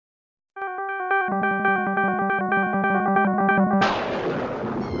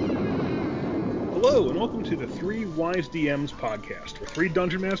welcome to the Three Wise DMs podcast. We're three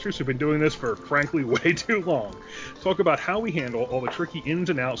dungeon masters who've been doing this for, frankly, way too long. Talk about how we handle all the tricky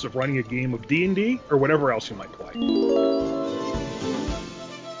ins and outs of running a game of D&D or whatever else you might play.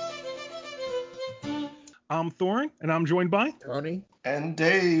 I'm Thorin, and I'm joined by Tony and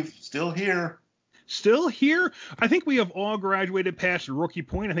Dave, still here. Still here? I think we have all graduated past rookie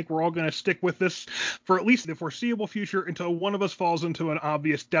point. I think we're all going to stick with this for at least the foreseeable future until one of us falls into an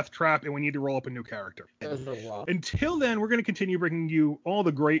obvious death trap and we need to roll up a new character. Until then, we're going to continue bringing you all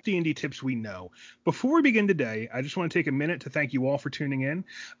the great D&D tips we know. Before we begin today, I just want to take a minute to thank you all for tuning in.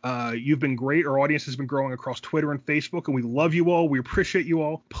 You've been great. Our audience has been growing across Twitter and Facebook, and we love you all. We appreciate you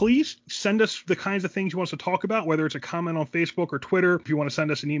all. Please send us the kinds of things you want us to talk about, whether it's a comment on Facebook or Twitter. If you want to send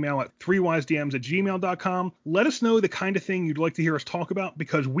us an email at threewisedms@gmail.com. Let us know the kind of thing you'd like to hear us talk about,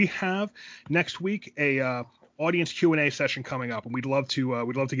 because we have next week a audience Q&A session coming up, and we'd love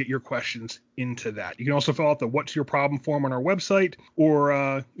to get your questions into that. You can also fill out the What's Your Problem form on our website,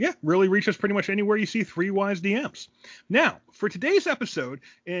 or really reach us pretty much anywhere you see Three Wise DMs. Now, for today's episode,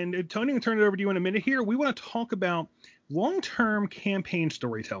 and Tony, I'll turn it over to you in a minute here, we want to talk about long-term campaign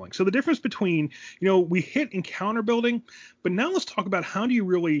storytelling. So the difference between, we hit encounter building, but now let's talk about how do you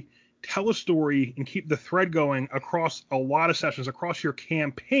really tell a story and keep the thread going across a lot of sessions, across your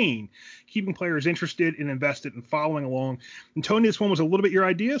campaign, keeping players interested and invested and following along. And Tony, this one was a little bit your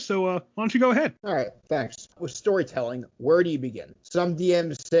idea, so why don't you go ahead? All right, thanks. With storytelling, where do you begin? Some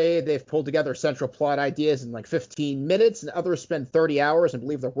DMs say they've pulled together central plot ideas in like 15 minutes, and others spend 30 hours and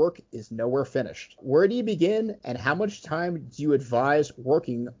believe their work is nowhere finished. Where do you begin, and how much time do you advise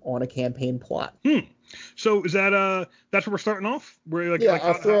working on a campaign plot? So is that that's where we're starting off?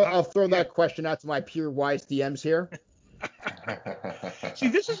 I'll throw that question out to my pure wise DMs here. See,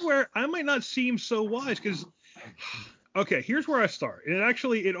 this is where I might not seem so wise, because okay, here's where I start. And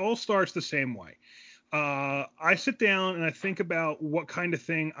it all starts the same way. I sit down and I think about what kind of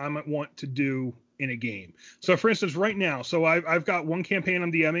thing I might want to do in a game. So for instance, right now, I've got one campaign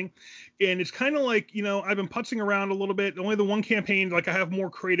I'm DMing, and it's kind of like, I've been putzing around a little bit. Only the one campaign, I have more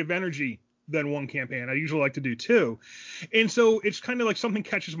creative energy than one campaign. I usually like to do two. And so it's kind of like something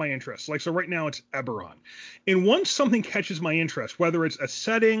catches my interest. So right now it's Eberron. And once something catches my interest, whether it's a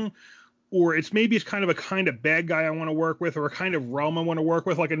setting or it's kind of bad guy I want to work with, or a kind of realm I want to work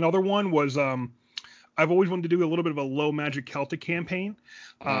with. Like another one was, I've always wanted to do a little bit of a low magic Celtic campaign.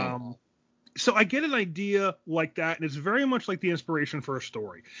 So I get an idea like that, and it's very much like the inspiration for a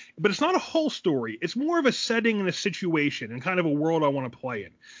story. But it's not a whole story. It's more of a setting and a situation and kind of a world I want to play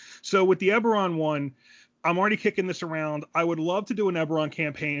in. So with the Eberron one, I'm already kicking this around. I would love to do an Eberron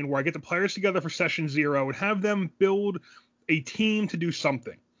campaign where I get the players together for session 0 and have them build a team to do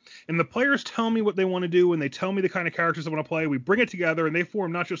something. And the players tell me what they want to do, and they tell me the kind of characters they want to play. We bring it together, and they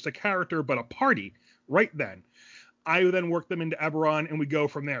form not just a character, but a party right then. I then work them into Eberron, and we go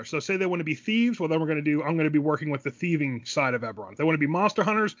from there. So say they want to be thieves, well, then I'm going to be working with the thieving side of Eberron. If they want to be monster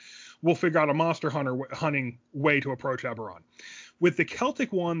hunters, we'll figure out a monster hunting way to approach Eberron. With the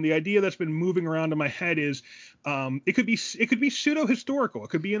Celtic one, the idea that's been moving around in my head is it could be pseudo historical. It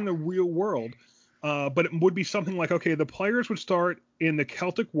could be in the real world, but it would be something like, okay, the players would start in the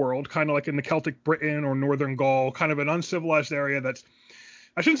Celtic world, kind of like in the Celtic Britain or Northern Gaul, kind of an uncivilized area that's,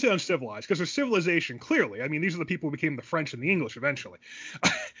 I shouldn't say uncivilized, because there's civilization, clearly. I mean, these are the people who became the French and the English eventually.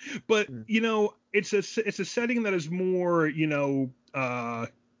 But, it's a setting that is more,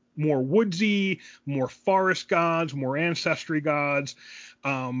 more woodsy, more forest gods, more ancestry gods,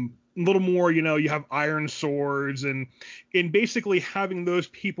 a little more, you have iron swords, and basically having those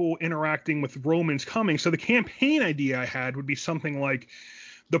people interacting with Romans coming. So the campaign idea I had would be something like,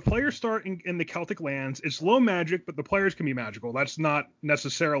 the players start in the Celtic lands. It's low magic, but the players can be magical. That's not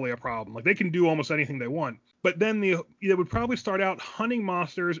necessarily a problem. They can do almost anything they want. But then they would probably start out hunting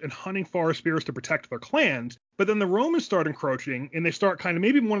monsters and hunting forest spirits to protect their clans. But then the Romans start encroaching, and they start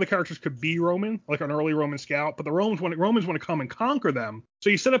maybe one of the characters could be Roman, like an early Roman scout. But the Romans want to come and conquer them. So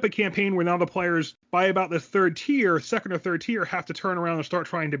you set up a campaign where now the players, by about the second or third tier, have to turn around and start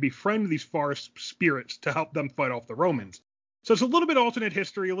trying to befriend these forest spirits to help them fight off the Romans. So it's a little bit alternate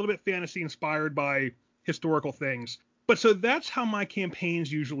history, a little bit fantasy inspired by historical things. But so that's how my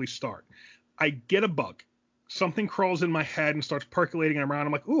campaigns usually start. I get a bug. Something crawls in my head and starts percolating around.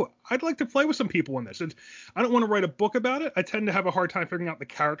 I'm like, ooh, I'd like to play with some people in this. I don't want to write a book about it. I tend to have a hard time figuring out the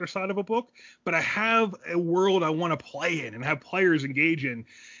character side of a book. But I have a world I want to play in and have players engage in.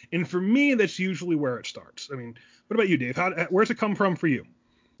 And for me, that's usually where it starts. I mean, what about you, Dave? Where's it come from for you?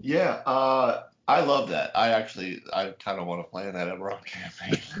 Yeah, I love that. I kind of want to play in that Eberron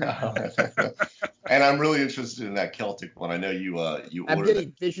campaign. And I'm really interested in that Celtic one. I know you I'm ordered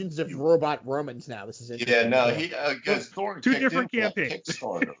getting visions of robot Romans now. This is it. interesting. Yeah, no, he because Thorne Two kicked in different for that campaigns.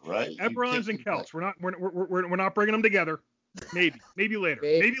 Kickstarter, right? You Eberons kicked and in Celts. that- We're not bringing them together. Maybe later.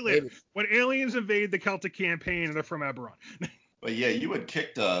 Maybe later. Maybe. When aliens invade the Celtic campaign and they're from Eberron. But yeah, you had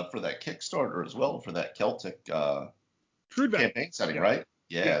kicked for that Kickstarter as well for that Celtic Shrewd Valley. campaign setting, Yeah. right?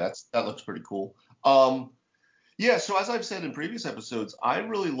 Yeah, Yeah. that looks pretty cool. Yeah, so as I've said in previous episodes, I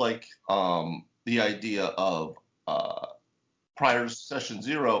really like the idea of prior to session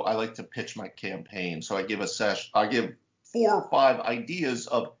 0, I like to pitch my campaign. So I give 4 or 5 ideas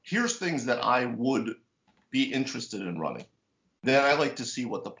of here's things that I would be interested in running. Then I like to see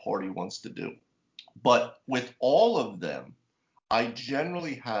what the party wants to do. But with all of them, I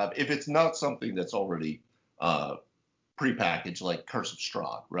generally have, if it's not something that's already prepackaged like Curse of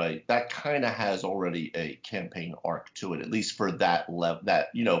Strahd, right? That kind of has already a campaign arc to it, at least for that level, that,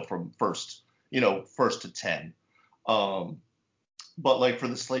 from first to 10. But like for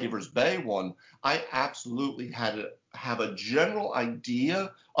the Slaver's Bay one, I absolutely had to have a general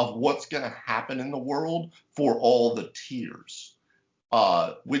idea of what's going to happen in the world for all the tiers,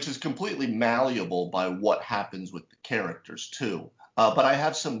 which is completely malleable by what happens with the characters too. But I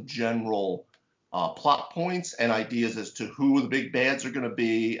have some general plot points and ideas as to who the big bads are going to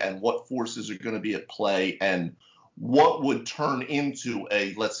be and what forces are going to be at play and what would turn into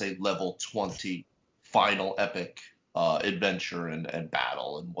a, let's say, level 20 final epic adventure and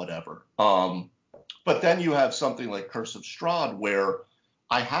battle and whatever. But then you have something like Curse of Strahd where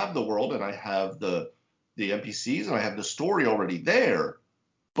I have the world and I have the NPCs and I have the story already there.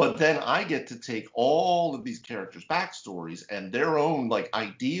 But then I get to take all of these characters' backstories and their own like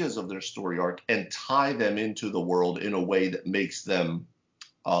ideas of their story arc and tie them into the world in a way that makes them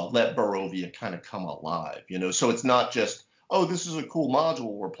let Barovia kind of come alive, So it's not just, oh, this is a cool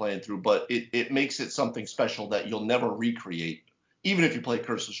module we're playing through, but it makes it something special that you'll never recreate, even if you play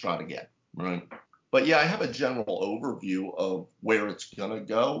Curse of Strahd again, right? But yeah, I have a general overview of where it's going to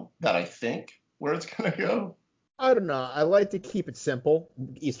go, that I think where it's going to go. I don't know. I like to keep it simple,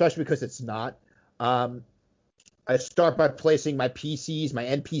 especially because it's not. I start by placing my PCs, my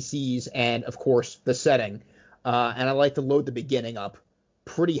NPCs, and of course the setting. And I like to load the beginning up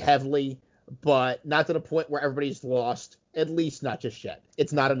pretty heavily, but not to the point where everybody's lost. At least not just yet.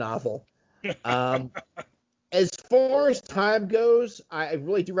 It's not a novel. As far as time goes, I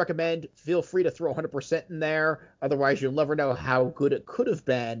really do recommend feel free to throw 100% in there. Otherwise, you'll never know how good it could have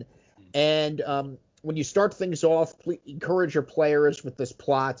been. And when you start things off, please encourage your players with this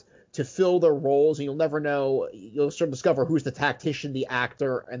plot to fill their roles, and you'll never know. You'll sort of discover who's the tactician, the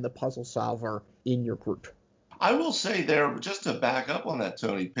actor, and the puzzle solver in your group. I will say there, just to back up on that,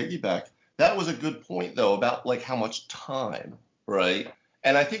 Tony, piggyback, that was a good point, though, about like how much time, right?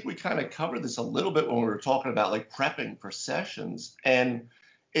 And I think we kind of covered this a little bit when we were talking about like prepping for sessions. And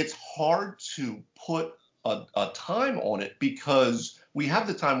it's hard to put a time on it because we have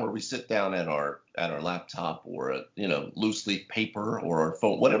the time where we sit down at our laptop or loose leaf paper or our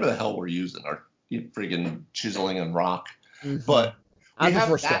phone, whatever the hell we're using, our friggin' chiseling and rock. Mm-hmm. But we have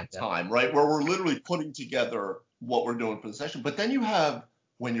that time, right, where we're literally putting together what we're doing for the session. But then you have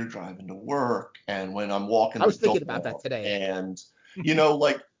when you're driving to work and when I'm walking. I was thinking about that today. And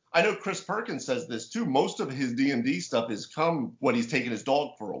like I know Chris Perkins says this too. Most of his D&D stuff is come when he's taking his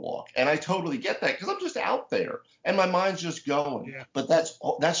dog for a walk, and I totally get that because I'm just out there and my mind's just going. Yeah. But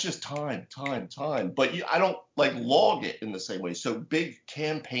that's just time. But I don't like log it in the same way. So big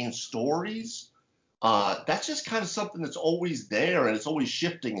campaign stories, that's just kind of something that's always there and it's always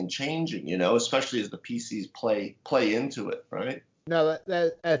shifting and changing. Especially as the PCs play into it, right? No,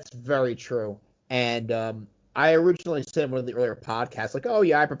 that's very true. And I originally said in one of the earlier podcasts, like, oh,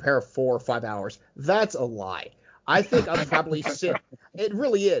 yeah, I prepare 4 or 5 hours. That's a lie. I think I'm probably it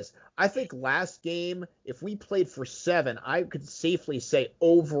really is. I think last game, if we played for 7, I could safely say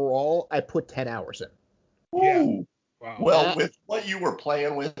overall I put 10 hours in. Yeah. Ooh. Wow. Well, with what you were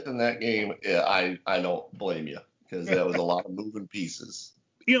playing with in that game, I don't blame you because that was a lot of moving pieces.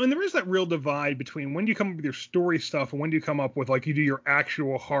 And there is that real divide between when do you come up with your story stuff and when do you come up with like you do your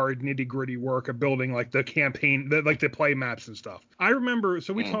actual hard nitty gritty work of building like the campaign, like the play maps and stuff. I remember,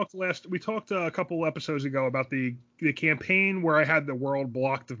 so we talked a couple episodes ago about the campaign where I had the world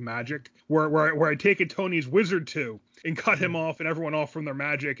blocked of magic, where I'd taken Tony's wizard to and cut him off and everyone off from their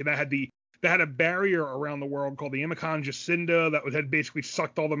magic, and that had a barrier around the world called the Imicon Jacinda that had basically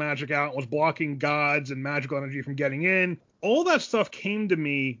sucked all the magic out and was blocking gods and magical energy from getting in. All that stuff came to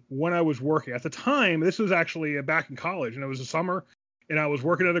me when I was working. At the time, this was actually back in college, and it was the summer. and I was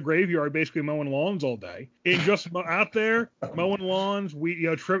working at a graveyard, basically mowing lawns all day, and just out there mowing lawns,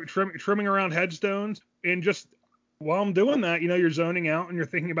 trimming around headstones, and just while I'm doing that, you're zoning out and you're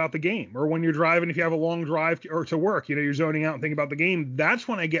thinking about the game. Or when you're driving, if you have a long drive to work, you're zoning out and thinking about the game. That's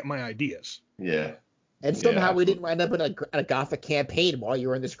when I get my ideas. Yeah. And somehow we didn't wind up in a Gothic campaign while you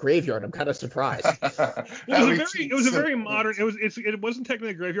were in this graveyard. I'm kind of surprised. It was a very modern. It wasn't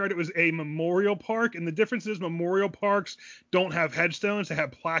technically a graveyard. It was a memorial park, and the difference is memorial parks don't have headstones; they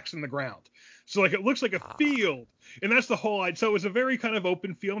have plaques in the ground. So it looks like a field, and that's the whole idea. So it was a very kind of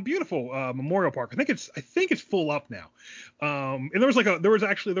open field, and beautiful memorial park. I think it's full up now. And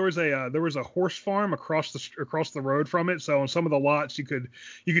there was a horse farm across the road from it. So on some of the lots you could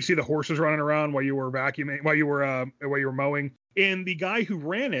see the horses running around while you were vacuuming, while you were mowing. And the guy who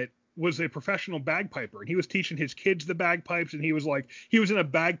ran it was a professional bagpiper, and he was teaching his kids the bagpipes, and he was in a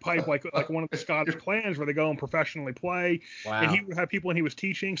bagpipe like one of the Scottish clans where they go and professionally play. Wow. And he would have people and he was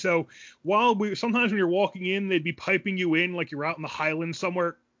teaching. So sometimes when you're walking in, they'd be piping you in like you're out in the Highlands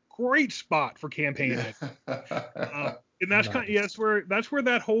somewhere. Great spot for campaigning. And that's Nice. that's where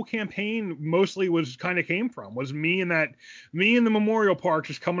that whole campaign mostly came from, was me in the memorial park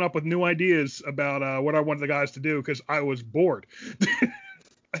just coming up with new ideas about what I wanted the guys to do because I was bored.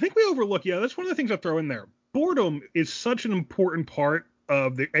 I think we overlook, that's one of the things I throw in there. Boredom is such an important part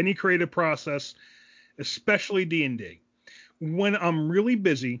of any creative process, especially D&D. When I'm really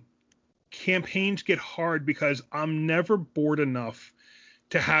busy, campaigns get hard because I'm never bored enough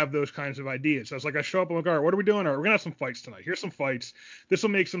to have those kinds of ideas. So it's like I show up and I'm like, all right, what are we doing? All right, we're going to have some fights tonight. Here's some fights. This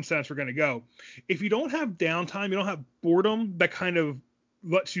will make some sense. We're going to go. If you don't have downtime, you don't have boredom that kind of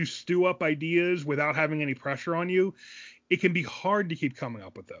lets you stew up ideas without having any pressure on you, it can be hard to keep coming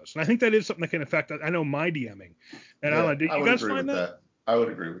up with those. And I think that is something that can affect, I know, my DMing. And Yeah, do you guys find that? I would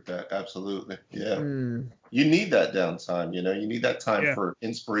agree with that. Absolutely. Yeah. Mm. You need that downtime, you need that time Yeah. for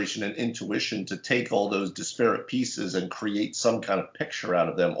inspiration and intuition to take all those disparate pieces and create some kind of picture out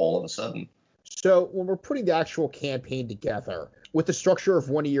of them all of a sudden. So when we're putting the actual campaign together with the structure of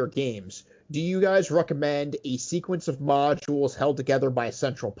one of your games, do you guys recommend a sequence of modules held together by a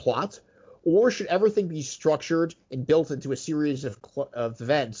central plot? Or should everything be structured and built into a series of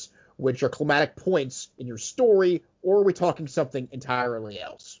events which are climatic points in your story, or are we talking something entirely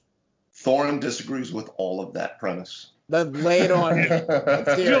else? Thorin disagrees with all of that premise. Then lay it on me.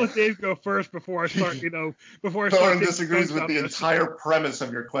 Let's hear I'll it. let Dave go first before I start, Thorin disagrees with the entire premise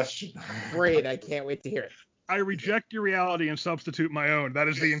of your question. Great, I can't wait to hear it. I reject your reality and substitute my own. That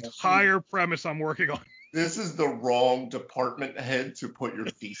is the entire premise I'm working on. This is the wrong department head to put your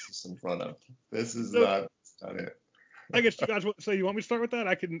thesis in front of. This is not it. I guess you guys. So you want me to start with that?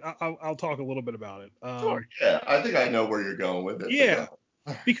 I'll talk a little bit about it. Sure. Yeah, I think I know where you're going with it. Yeah,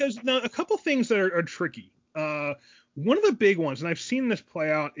 because now a couple things that are tricky. One of the big ones, and I've seen this play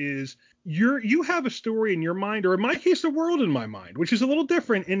out, is you have a story in your mind, or in my case, a world in my mind, which is a little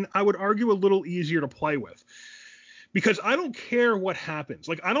different, and I would argue a little easier to play with. Because I don't care what happens.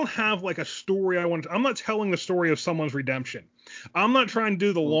 Like, I don't have like a story I'm not telling the story of someone's redemption. I'm not trying to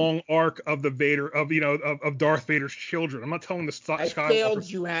do the long arc of the Vader of Darth Vader's children. I'm not telling the Skywalker. I failed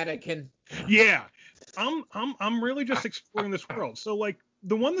you, Anakin. Yeah. I'm really just exploring this world. So like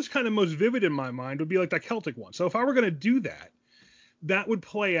the one that's kind of most vivid in my mind would be like that Celtic one. So if I were going to do that, that would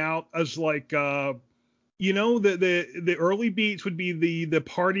play out as like the early beats would be the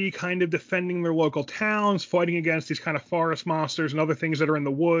party kind of defending their local towns, fighting against these kind of forest monsters and other things that are in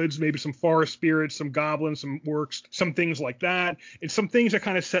the woods, maybe some forest spirits, some goblins, some orcs, some things like that. It's some things that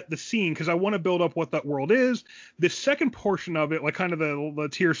kind of set the scene because I want to build up what that world is. The second portion of it, like kind of the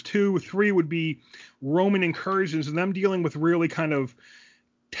tiers 2, 3 would be Roman incursions and them dealing with really kind of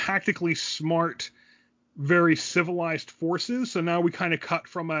tactically smart, very civilized forces. So now we kind of cut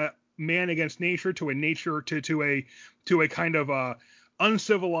from a man against nature to a kind of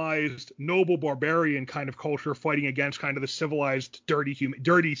uncivilized noble barbarian kind of culture fighting against kind of the civilized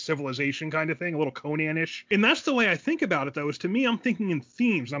dirty civilization kind of thing, a little Conan-ish. And that's the way I think about it, though, is to me I'm thinking in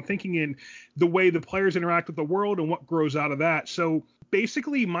themes. I'm thinking in the way the players interact with the world and what grows out of that. So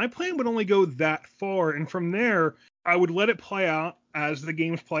basically my plan would only go that far, and from there I would let it play out as the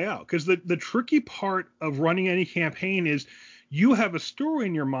games play out, because the tricky part of running any campaign is you have a story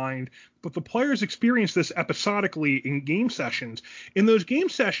in your mind, but the players experience this episodically in game sessions. And those game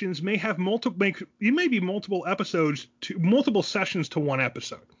sessions may have multiple episodes to multiple sessions to one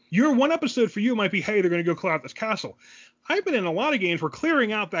episode. Your one episode for you might be, hey, they're going to go clear out this castle. I've been in a lot of games where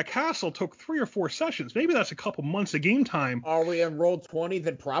clearing out that castle took 3 or 4 sessions. Maybe that's a couple months of game time. Are we in roll 20?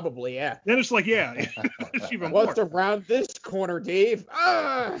 Then probably, yeah. Then it's like, yeah, it's even What's more. around this corner, Dave?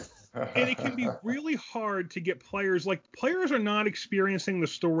 Ah! And it can be really hard to get players, like players are not experiencing the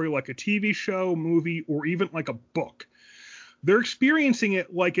story like a TV show, movie, or even like a book. They're experiencing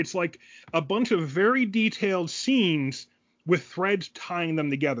it like it's like a bunch of very detailed scenes with threads tying them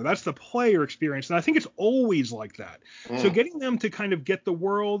together. That's the player experience. And I think it's always like that. So getting them to kind of get the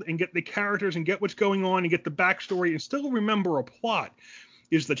world and get the characters and get what's going on and get the backstory and still remember a plot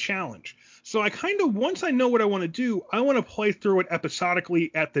is the challenge. So I kind of, once I know what I want to do, I want to play through it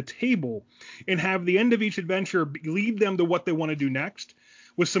episodically at the table and have the end of each adventure lead them to what they want to do next,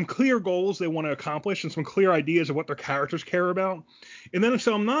 with some clear goals they want to accomplish and some clear ideas of what their characters care about. And then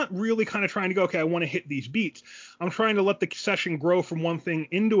so I'm not really kind of trying to go, okay, I want to hit these beats. I'm trying to let the session grow from one thing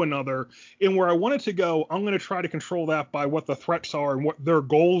into another. And where I want it to go, I'm going to try to control that by what the threats are and what their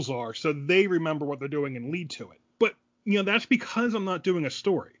goals are so they remember what they're doing and lead to it. But, that's because I'm not doing a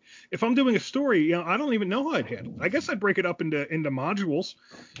story. If I'm doing a story, I don't even know how I'd handle it. I guess I'd break it up into modules.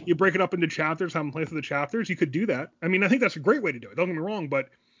 You break it up into chapters, have them play through the chapters. You could do that. I mean, I think that's a great way to do it. Don't get me wrong, but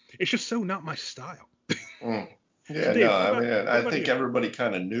it's just so not my style. Yeah, Dave, no, I mean, I think you? everybody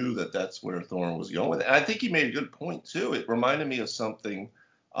kind of knew that that's where Thorne was going with it. And I think he made a good point, too. It reminded me of something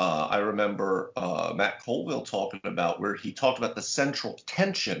I remember Matt Colville talking about, where he talked about the central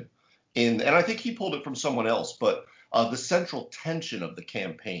tension and I think he pulled it from someone else, but the central tension of the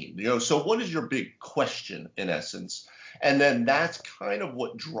campaign. So what is your big question in essence? And then that's kind of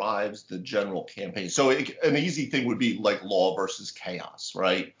what drives the general campaign. So an easy thing would be like law versus chaos,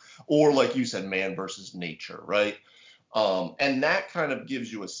 right? Or like you said, man versus nature, right? And that kind of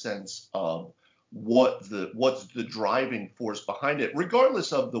gives you a sense of what's the driving force behind it,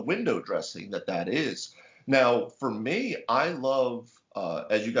 regardless of the window dressing that is. Now, for me, I love,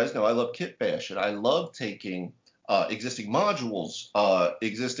 as you guys know, I love kit bash, and I love taking existing modules,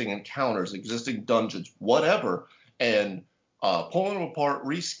 existing encounters, existing dungeons, whatever, and pulling them apart,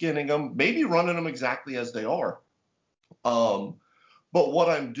 reskinning them, maybe running them exactly as they are. But what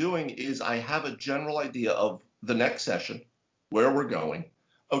I'm doing is I have a general idea of the next session, where we're going,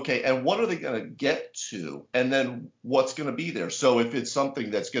 okay, and what are they going to get to, and then what's going to be there. So if it's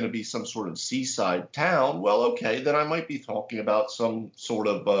something that's going to be some sort of seaside town, well, okay, then I might be talking about some sort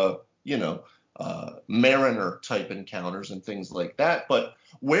of, mariner type encounters and things like that. But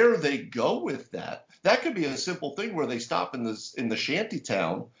where they go with that could be a simple thing where they stop in the shanty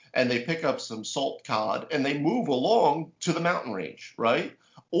town and they pick up some salt cod and they move along to the mountain range, right?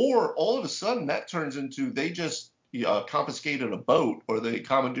 Or all of a sudden that turns into they just confiscated a boat, or they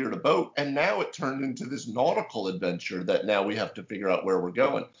commandeered a boat, and now it turned into this nautical adventure that now we have to figure out where we're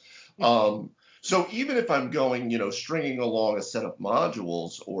going. So even if I'm going, stringing along a set of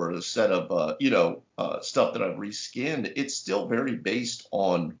modules or a set of, stuff that I've reskinned, it's still very based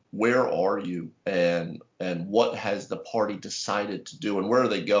on where are you and what has the party decided to do and where are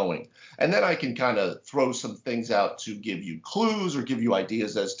they going. And then I can kind of throw some things out to give you clues or give you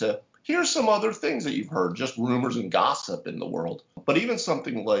ideas as to here's some other things that you've heard, just rumors and gossip in the world. But even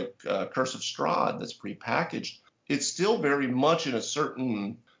something like Curse of Strahd that's prepackaged, it's still very much in a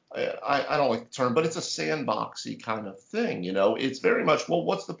certain – I don't like the term, but it's a sandboxy kind of thing, It's very much, well,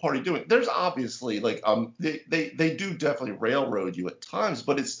 what's the party doing? There's obviously they do definitely railroad you at times,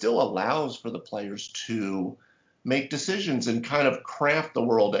 but it still allows for the players to make decisions and kind of craft the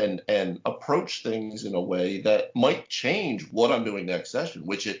world and approach things in a way that might change what I'm doing next session,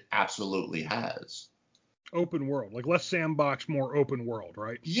 which it absolutely has. Open world, like less sandbox, more open world,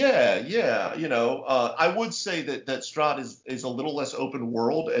 right? Yeah. I would say that Strahd is a little less open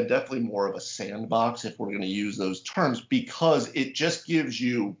world and definitely more of a sandbox, if we're going to use those terms, because it just gives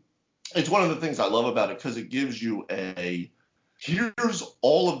you, it's one of the things I love about it, because it gives you here's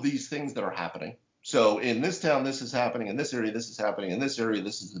all of these things that are happening. So in this town, this is happening. In this area, this is happening. In this area,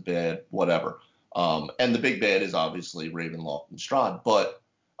 this is the bad, whatever. And the big bad is obviously Ravenloft and Strahd, but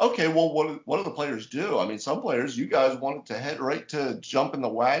okay, well, what do the players do? I mean, some players, you guys wanted to head right to jump in the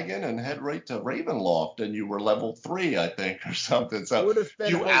wagon and head right to Ravenloft, and you were level 3, I think, or something. So would have been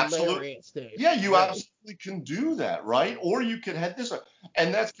you hilarious, Dave. yeah, you absolutely can do that, right? Or you could head this way,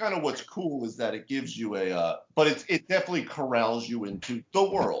 and that's kind of what's cool, is that it gives you but it definitely corrals you into the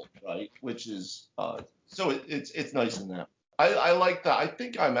world, right? Which is so it's nice in that. I like that. I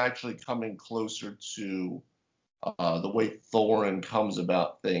think I'm actually coming closer to the way Thorin comes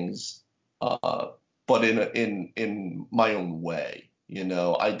about things, but in my own way.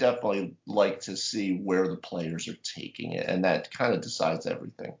 I definitely like to see where the players are taking it, and that kind of decides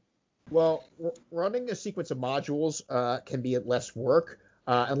everything. Well, running a sequence of modules can be less work.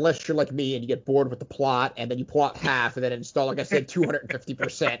 unless you're like me and you get bored with the plot and then you plot half and then install, like I said,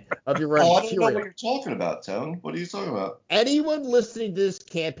 250% of your own Oh, I don't know material. what you're talking about, Tone. What are you talking about? Anyone listening to this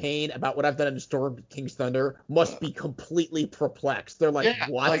campaign about what I've done in Storm King's Thunder must be completely perplexed. They're like, Yeah,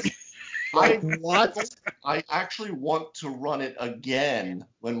 what? what? I actually want to run it again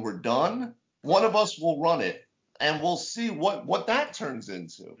when we're done. One of us will run it, and we'll see what that turns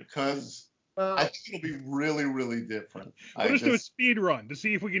into, because I think it'll be really, really different. We'll just do a speed run to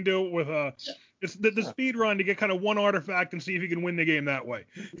see if we can do it with the speed run to get kind of one artifact and see if you can win the game that way.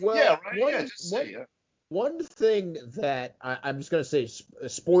 Well, yeah, right. One thing that I'm just going to say,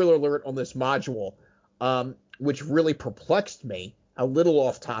 spoiler alert on this module, which really perplexed me, a little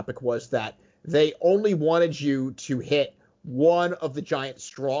off topic, was that they only wanted you to hit one of the giant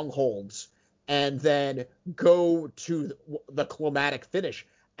strongholds and then go to the climatic finish.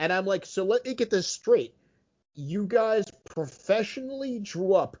 And I'm like, so let me get this straight. You guys professionally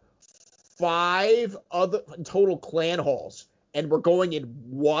drew up 5 other total clan halls, and we're going in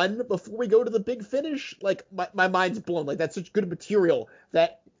one before we go to the big finish? Like, my mind's blown. Like, that's such good material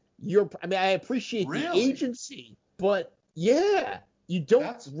that I appreciate the agency, but yeah, you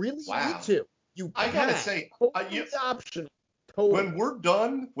don't really need to. I gotta say, optional. Totally.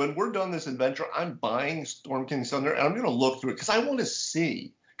 When we're done this adventure, I'm buying Storm King's Thunder, and I'm gonna look through it because I want to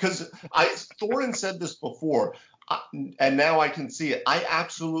see. Because Thorin said this before, and now I can see it. I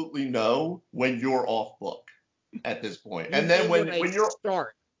absolutely know when you're off book at this point, and then when you're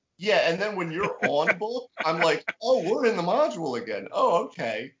start. Yeah, and then when you're on book, I'm like, oh, we're in the module again. Oh,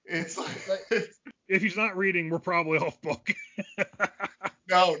 okay. It's like if he's not reading, we're probably off book.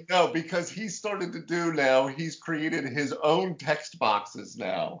 No, because he's started to do now. He's created his own text boxes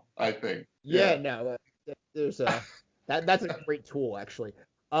now, I think. Yeah. No, there's that's a great tool, actually.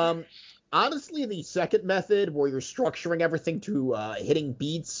 Honestly, the second method where you're structuring everything to hitting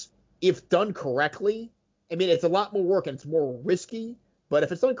beats, if done correctly, I mean, it's a lot more work and it's more risky, but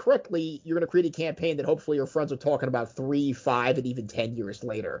if it's done correctly, you're going to create a campaign that hopefully your friends are talking about 3, 5, and even 10 years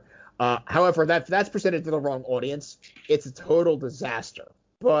later. However, that's presented to the wrong audience. It's a total disaster.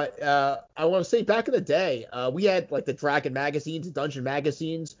 But I want to say, back in the day, we had like the Dragon magazines, Dungeon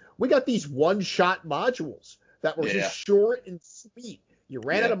magazines. We got these one-shot modules that were just short and sweet. You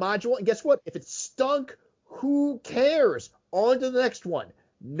ran out of module, and guess what? If it stunk, who cares? On to the next one.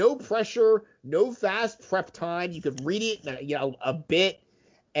 No pressure, no fast prep time. You could read it, a bit.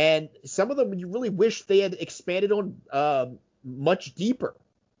 And some of them you really wish they had expanded on much deeper.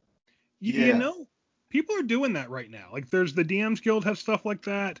 You know, people are doing that right now. Like, there's the DMs Guild has stuff like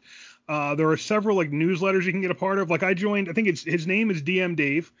that. There are several like newsletters you can get a part of. Like, I joined. I think his name is DM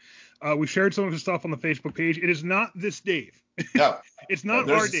Dave. We shared some of his stuff on the Facebook page. It is not this Dave. No. It's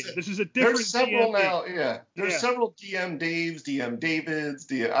not our Dave. This is a different There's several DM now, Dave. There's several DM Daves, DM Davids.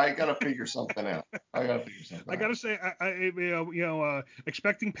 I got to figure something out. I got to say,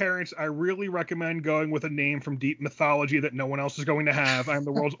 expecting parents, I really recommend going with a name from deep mythology that no one else is going to have. I'm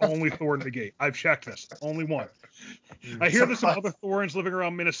the world's only Thorin the Gate. I've checked this. Only one. I hear there's some other Thorins living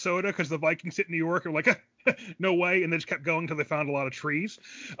around Minnesota because the Vikings hit New York and like, no way, and they just kept going until they found a lot of trees.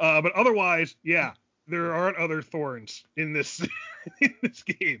 But otherwise, there aren't other Thorins in this in this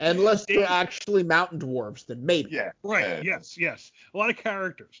game. Unless they're actually mountain dwarves, then maybe. Yeah. Right. Yes. A lot of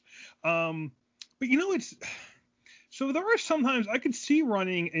characters. But it's so there are sometimes I could see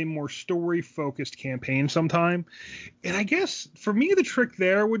running a more story-focused campaign sometime. And I guess for me the trick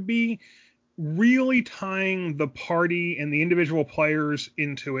there would be really tying the party and the individual players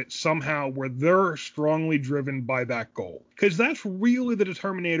into it somehow where they're strongly driven by that goal. Because that's really the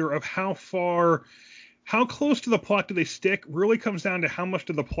determinator of how close to the plot do they stick really comes down to how much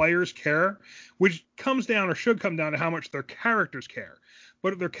do the players care, which comes down or should come down to how much their characters care.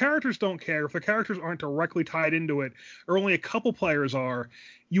 But if their characters don't care, if their characters aren't directly tied into it, or only a couple players are,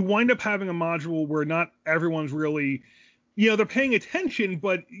 you wind up having a module where not everyone's really, they're paying attention,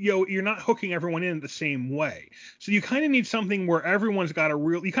 but, you're not hooking everyone in the same way. So you kind of need something where everyone's got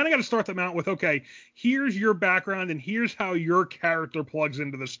you kind of got to start them out with, okay, here's your background and here's how your character plugs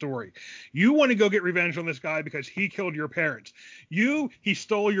into the story. You want to go get revenge on this guy because he killed your parents. He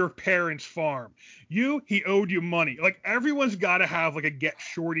stole your parents' farm. He owed you money. Like, everyone's got to have like a get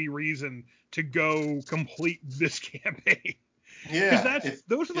shorty reason to go complete this campaign. Yeah. Because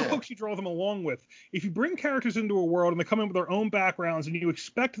those are the hooks you draw them along with. If you bring characters into a world and they come in with their own backgrounds and you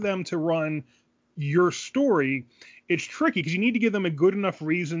expect them to run your story, it's tricky because you need to give them a good enough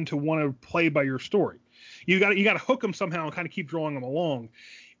reason to want to play by your story. You got to hook them somehow and kind of keep drawing them along.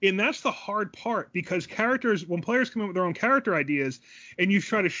 And that's the hard part, because when players come in with their own character ideas, and you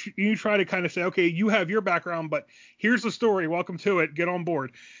try to kind of say, okay, you have your background, but here's the story. Welcome to it. Get on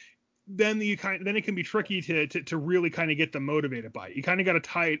board. Then it can be tricky to really kind of get them motivated by it. You kind of got to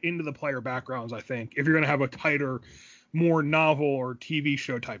tie it into the player backgrounds, I think, if you're going to have a tighter, more novel or TV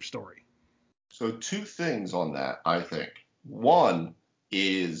show type story. So 2 things on that, I think. One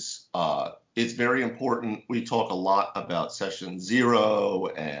is it's very important. We talk a lot about session 0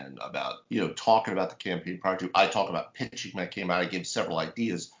 and about, talking about the campaign prior to. I talk about pitching my campaign. I give several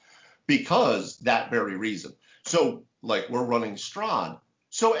ideas because that very reason. So, like, we're running Strahd.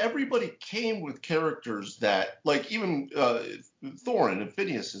 So everybody came with characters that, like, even Thorin and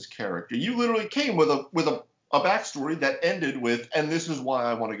Phineas's character, you literally came with a backstory that ended with, and this is why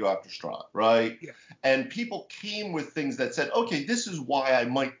I want to go after Strahd, right? Yeah. And people came with things that said, okay, this is why I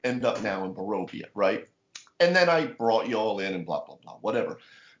might end up now in Barovia, right? And then I brought you all in and blah, blah, blah, whatever.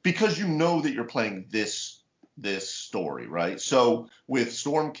 Because you know that you're playing this story, right? So with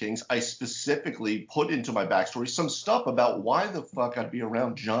Storm Kings, I specifically put into my backstory some stuff about why the fuck I'd be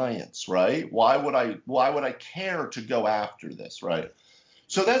around giants, right? Why would I care to go after this, right?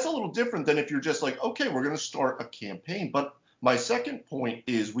 So that's a little different than if you're just like, okay, we're going to start a campaign. But my second point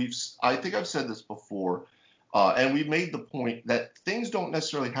is I think I've said this before, and we've made the point that things don't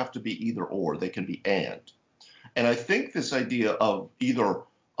necessarily have to be either or, they can be and. And I think this idea of either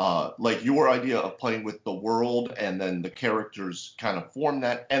like your idea of playing with the world and then the characters kind of form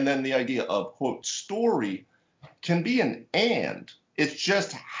that, and then the idea of, quote, story can be an and. It's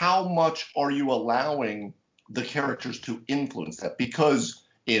just how much are you allowing the characters to influence that? Because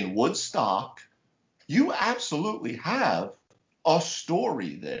in Woodstock, you absolutely have a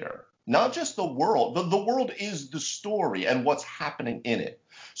story there. Not just the world. The world is the story and what's happening in it.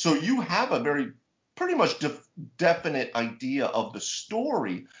 So you have a very pretty much definite idea of the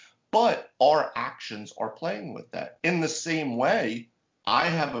story, but our actions are playing with that. In the same way, I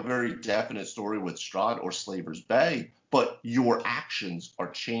have a very definite story with Strahd or Slaver's Bay, but your actions are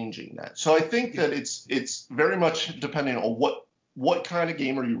changing that. So I think that it's very much depending on what kind of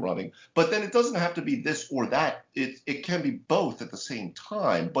game are you running, but then it doesn't have to be this or that. It can be both at the same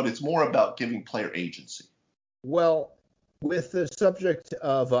time, but it's more about giving player agency. Well, with the subject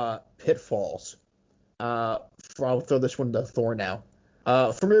of pitfalls, I'll throw this one to Thor now.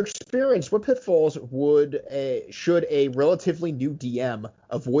 From your experience, what pitfalls should a relatively new DM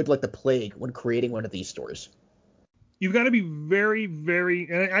avoid like the plague when creating one of these stories? You've got to be very, very,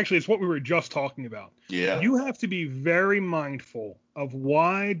 and actually it's what we were just talking about. Yeah. You have to be very mindful of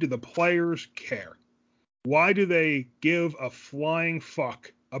why do the players care? Why do they give a flying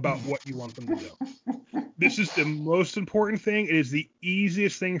fuck about what you want them to do? This is the most important thing. It is the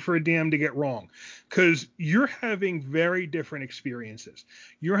easiest thing for a DM to get wrong, because you're having very different experiences.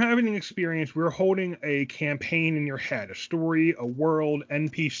 You're having an experience, we're holding a campaign in your head, a story, a world,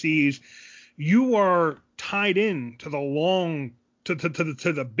 NPCs. You are tied in to the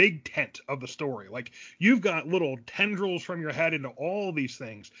big tent of the story. Like, you've got little tendrils from your head into all these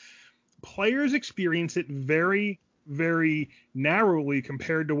things. Players experience it very, very narrowly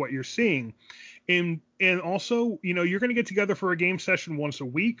compared to what you're seeing. And also, you're going to get together for a game session once a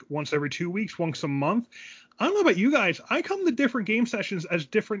week, once every 2 weeks, once a month. I don't know about you guys. I come to different game sessions as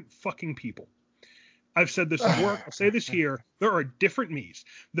different fucking people. I've said this at work. I'll say this here. There are different me's.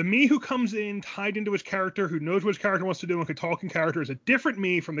 The me who comes in tied into his character, who knows what his character wants to do and can talk in character, is a different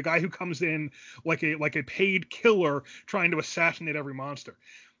me from the guy who comes in like a paid killer trying to assassinate every monster.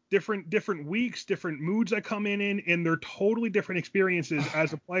 Different weeks, different moods I come in, and they're totally different experiences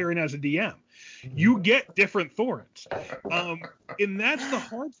as a player and as a DM. You get different Thorns. And that's the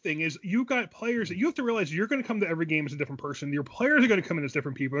hard thing, is you got players that you have to realize you're going to come to every game as a different person. Your players are going to come in as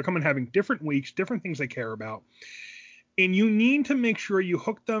different people. They're coming having different weeks, different things they care about. And you need to make sure you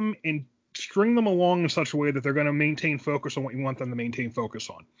hook them and string them along in such a way that they're going to maintain focus on what you want them to maintain focus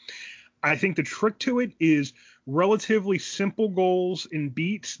on. I think the trick to it is relatively simple goals and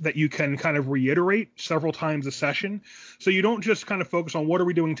beats that you can kind of reiterate several times a session. So you don't just kind of focus on what are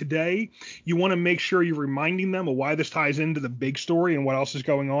we doing today. You want to make sure you're reminding them of why this ties into the big story and what else is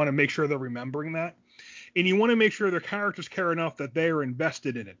going on, and make sure they're remembering that. And you want to make sure their characters care enough that they are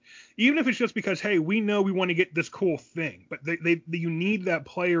invested in it. Even if it's just because, hey, we know we want to get this cool thing, but you need that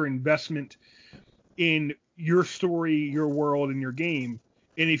player investment in your story, your world, and your game.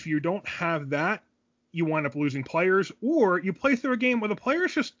 And if you don't have that, you wind up losing players, or you play through a game where the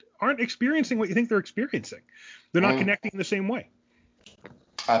players just aren't experiencing what you think they're experiencing. They're not connecting in the same way.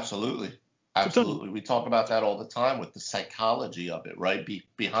 Absolutely. Absolutely. We talk about that all the time with the psychology of it, right?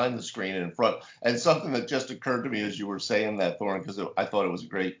 Behind the screen and in front. And something that just occurred to me as you were saying that, Thorin, because I thought it was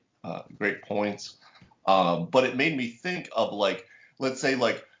great points. But it made me think of like, let's say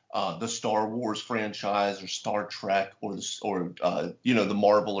like the Star Wars franchise or Star Trek or the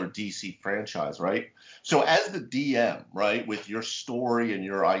Marvel or DC franchise, right? So as the DM, right, with your story and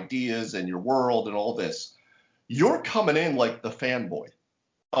your ideas and your world and all this, you're coming in like the fanboy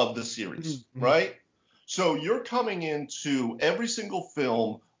of the series, right? So you're coming into every single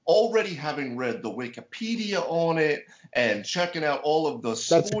film already having read the Wikipedia on it and checking out all of the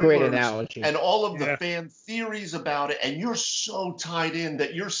spoilers. That's a great analogy. And all of the fan theories about it, and you're so tied in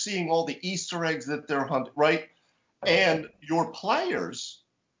that you're seeing all the Easter eggs that they're hunting, right? And your players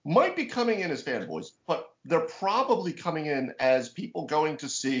might be coming in as fanboys, but they're probably coming in as people going to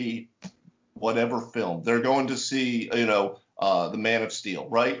see whatever film. They're going to see, The Man of Steel,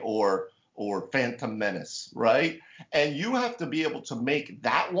 right? Or Phantom Menace, right? And you have to be able to make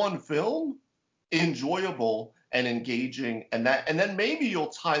that one film enjoyable and engaging, and then maybe you'll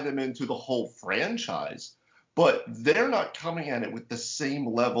tie them into the whole franchise, but they're not coming at it with the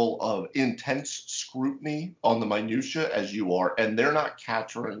same level of intense scrutiny on the minutia as you are, and they're not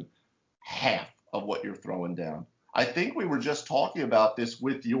capturing half of what you're throwing down. I think we were just talking about this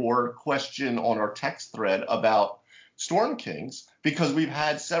with your question on our text thread about Storm Kings, because we've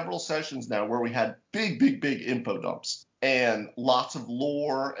had several sessions now where we had big info dumps and lots of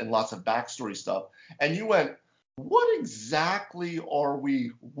lore and lots of backstory stuff. And you went, what exactly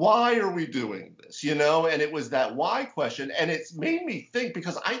why are we doing this? And it was that why question. And it's made me think,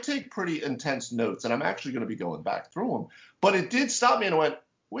 because I take pretty intense notes and I'm actually going to be going back through them. But it did stop me and I went,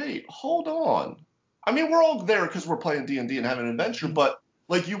 wait, hold on. I mean, we're all there because we're playing D&D and having an adventure, but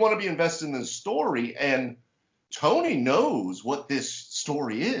like you want to be invested in the story, and Tony knows what this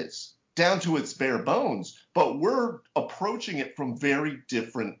story is down to its bare bones, but we're approaching it from very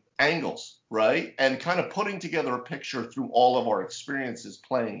different angles, right? And kind of putting together a picture through all of our experiences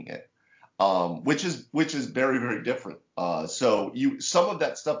playing it, which is very, very different. So some of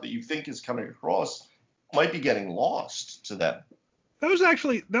that stuff that you think is coming across might be getting lost to them.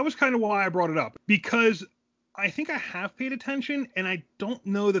 That was kind of why I brought it up, because I think I have paid attention, and I don't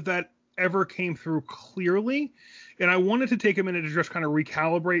know that ever came through clearly. And I wanted to take a minute to just kind of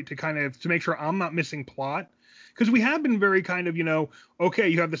recalibrate to make sure I'm not missing plot, because we have been very kind of, okay,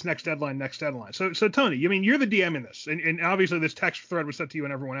 you have this next deadline. So Tony, I mean, you're the DM in this, and obviously this text thread was sent to you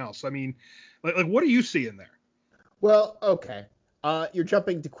and everyone else. I mean, like what do you see in there? Well, okay. You're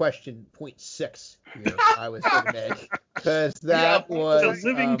jumping to question point 6 here, I was going to make, because that was a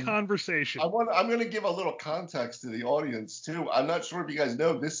living conversation. I'm going to give a little context to the audience too. I'm not sure if you guys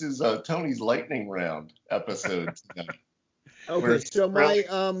know, this is Tony's lightning round episode today. Okay, so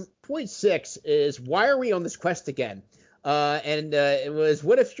my point 6 is, why are we on this quest again? And it was,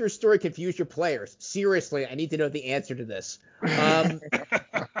 what if your story confused your players? Seriously, I need to know the answer to this.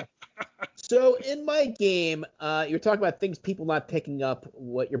 So in my game, you're talking about things people not picking up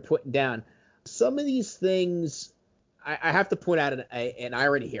what you're putting down. Some of these things, I have to point out an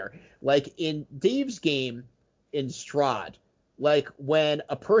irony here. Like in Dave's game in Strahd, like when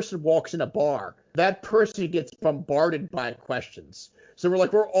a person walks in a bar, that person gets bombarded by questions. So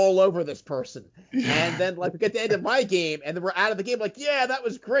we're all over this person. And then like we get to the end of my game and then we're out of the game like, yeah, that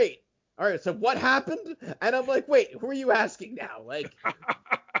was great. All right, so what happened? And I'm like, wait, who are you asking now? Like...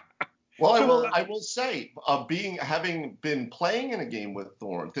 Well, I will say, having been playing in a game with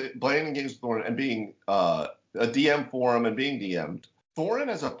Thorin, and being a DM for him and being DM'd, Thorin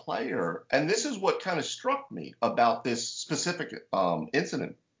as a player, and this is what kind of struck me about this specific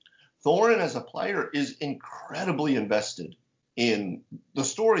incident. Thorin as a player is incredibly invested in the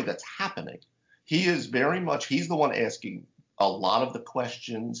story that's happening. He is he's the one asking a lot of the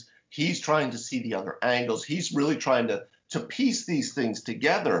questions. He's trying to see the other angles. He's really trying to piece these things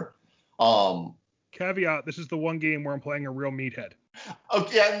together. Caveat: this is the one game where I'm playing a real meathead.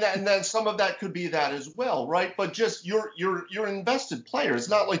 Okay, and then some of that could be that as well, right? But just you're invested player. It's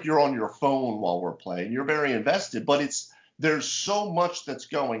not like you're on your phone while we're playing. You're very invested, but there's so much that's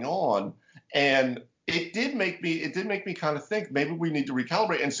going on, and it did make me kind of think maybe we need to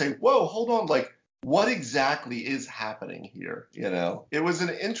recalibrate and say, whoa, hold on, like what exactly is happening here? It was an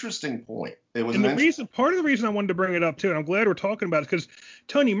interesting point. Part of the reason I wanted to bring it up too, and I'm glad we're talking about it, because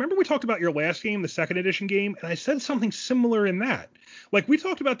Tony, remember we talked about your last game, the second edition game, and I said something similar in that. Like we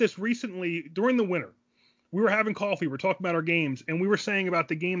talked about this recently during the winter. We were having coffee, we were talking about our games, and we were saying about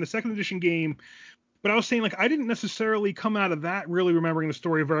the game, the second edition game, But I was saying, like, I didn't necessarily come out of that really remembering the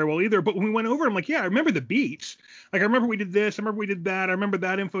story very well either. But when we went over, I'm like, yeah, I remember the beats. Like, I remember we did this. I remember we did that. I remember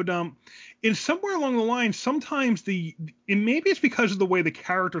that info dump. And somewhere along the line, sometimes and maybe it's because of the way the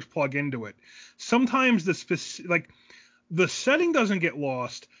characters plug into it. Sometimes the setting doesn't get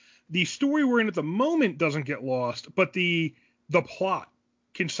lost. The story we're in at the moment doesn't get lost, but the plot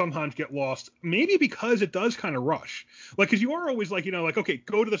can sometimes get lost, maybe because it does kind of rush. Like, because you are always like, like, okay,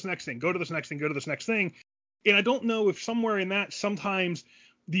 go to this next thing, go to this next thing, go to this next thing. And I don't know if somewhere in that sometimes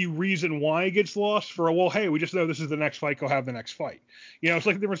the reason why it gets lost for, well, hey, we just know this is the next fight, go have the next fight. It's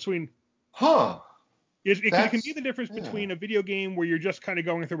like the difference between. It can be the difference between a video game where you're just kind of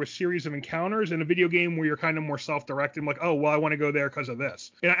going through a series of encounters and a video game where you're kind of more self-directed, like, oh, well, I want to go there because of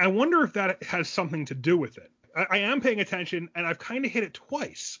this. And I wonder if that has something to do with it. I am paying attention, and I've kind of hit it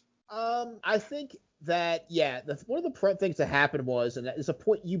twice. I think that, one of the things that happened was, and that is a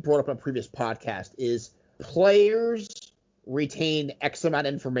point you brought up on a previous podcast, is players retain X amount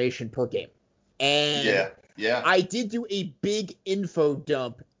of information per game. And I did do a big info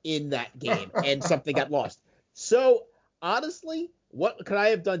dump in that game, and something got lost. So, honestly, what could I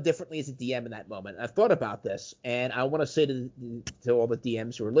have done differently as a DM in that moment? I've thought about this, and I want to say to all the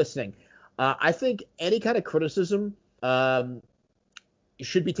DMs who are listening, I think any kind of criticism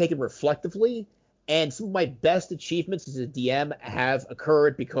should be taken reflectively, and some of my best achievements as a DM have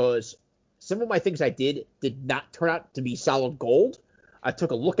occurred because some of my things I did not turn out to be solid gold. I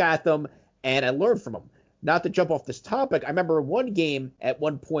took a look at them, and I learned from them. Not to jump off this topic, I remember one game at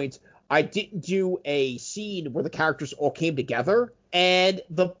one point, I didn't do a scene where the characters all came together, and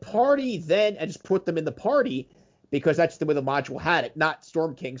the party then, I just put them in the party, because that's the way the module had it, not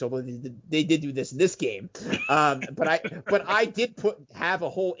Storm Kings, although they did do this in this game. But I did have a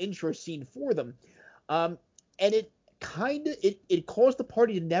whole intro scene for them. And it caused the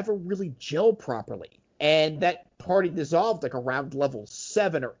party to never really gel properly. And that party dissolved like around level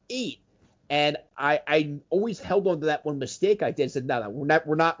 7 or 8. And I always held on to that one mistake I did and said, no,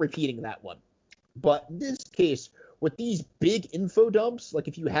 we're not repeating that one. But in this case, with these big info dumps, like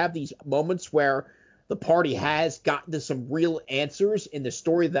if you have these moments where the party has gotten to some real answers in the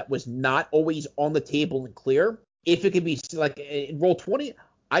story that was not always on the table and clear, if it can be like in Roll20,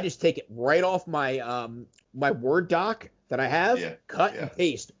 I just take it right off my my Word doc that I have, cut and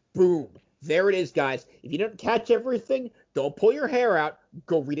paste, boom. There it is, guys. If you don't catch everything, don't pull your hair out.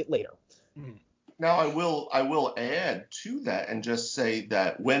 Go read it later. Now, I will add to that and just say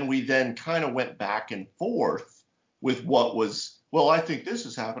that when we then kind of went back and forth with what was, well, I think this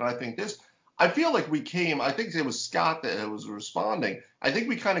has happened, I think this, I feel like I think it was Scott that was responding. I think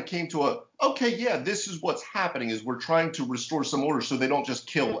we kind of came to this is what's happening, is we're trying to restore some order so they don't just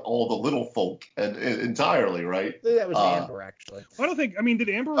kill all the little folk entirely, right? I think that was Amber, actually. Did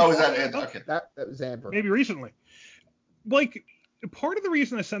Amber? Oh, is that Amber? Okay. That was Amber. Maybe recently. Like, part of the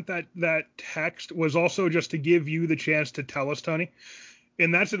reason I sent that text was also just to give you the chance to tell us, Tony.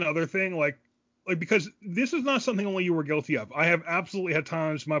 And that's another thing, like because this is not something only you were guilty of. I have absolutely had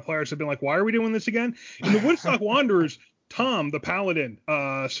times my players have been like, why are we doing this again? In the Woodstock Wanderers, Tom, the paladin,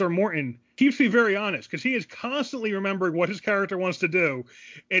 Sir Morton, keeps me very honest because he is constantly remembering what his character wants to do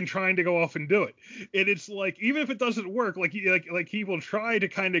and trying to go off and do it. And it's like, even if it doesn't work, like he will try to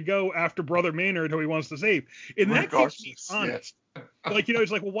kind of go after Brother Maynard, who he wants to save. And that keeps me honest. Like,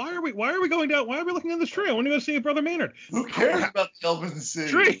 it's like, well, why are we going down? Why are we looking on this tree? I want to go see Brother Maynard. Who cares about the Elven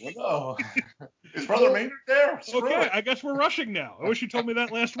City? Well, no. Is Brother Maynard there? Okay, I guess we're rushing now. I wish you told me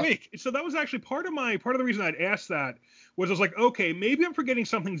that last week. So that was actually part of the reason I'd asked that was I was like, okay, maybe I'm forgetting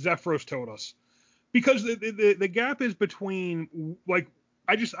something Zephyros told us, because the gap is between, like,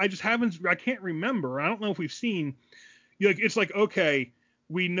 I can't remember. I don't know if we've seen, like, it's like, okay,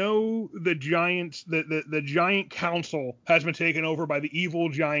 we know the giants, the giant council has been taken over by the evil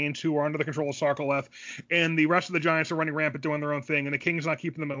giants who are under the control of Sarkoleth, and the rest of the giants are running rampant doing their own thing, and the king's not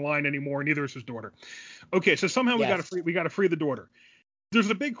keeping them in line anymore, neither is his daughter. Okay, so somehow we got to free the daughter. There's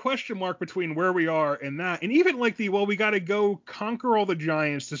a big question mark between where we are and that, and even like we got to go conquer all the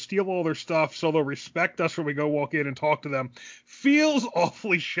giants to steal all their stuff so they'll respect us when we go walk in and talk to them, feels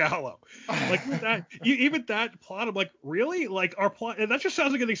awfully shallow. Like even that plot, I'm like, really? Like our plot, that just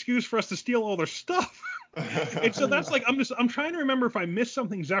sounds like an excuse for us to steal all their stuff. And so that's like, I'm trying to remember if I missed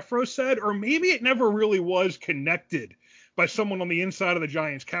something Zephyros said, or maybe it never really was connected by someone on the inside of the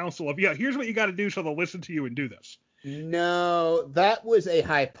Giants Council of, here's what you got to do so they'll listen to you and do this. No, that was a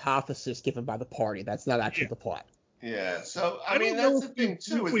hypothesis given by the party. That's not actually the plot. Yeah, so I mean that's the thing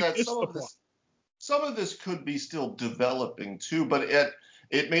too, is that some of this could be still developing too, but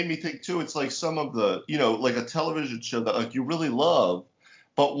it made me think too. It's like some of the, like a television show that like you really love,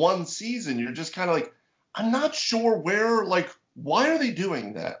 But one season, you're just kind of like, I'm not sure where, like, why are they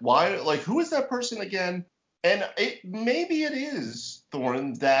doing that? Why, like, who is that person again? And maybe it is,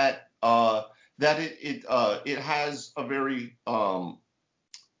 Thorne, that it has a very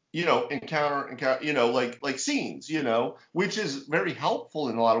encounter, like scenes, which is very helpful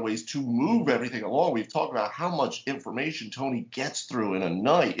in a lot of ways to move everything along. We've talked about how much information Tony gets through in a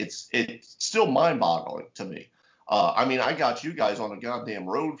night. It's still mind-boggling to me. I mean, I got you guys on the goddamn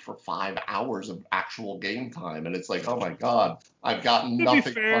road for 5 hours of actual game time, and it's like, oh my God, I've gotten To nothing.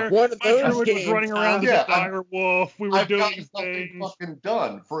 be fair, One of my those druid was games, running around huh? as a dire wolf. We were I've doing gotten nothing things. fucking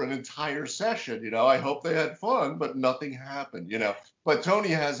done for an entire session. I hope they had fun, but nothing happened. But Tony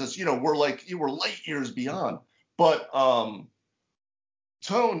has us. We're like, you were light years beyond. But Tone,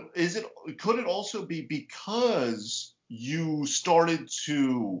 could it also be because you started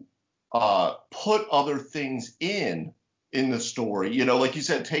to put other things in the story? Like you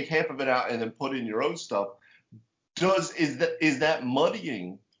said, take half of it out and then put in your own stuff. Is that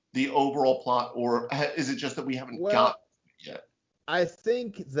muddying the overall plot, or is it just that we haven't got it yet? I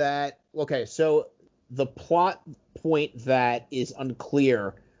think that, okay, so the plot point that is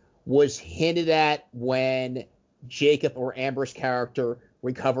unclear was hinted at when Jacob or Amber's character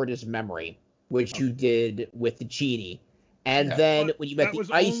recovered his memory, which you did with the genie. And then when you met the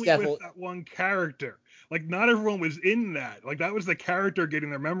Ice Devil, with that one character. Like, not everyone was in that. Like, that was the character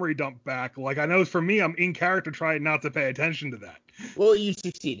getting their memory dumped back. Like, I know for me, I'm in character trying not to pay attention to that. Well, you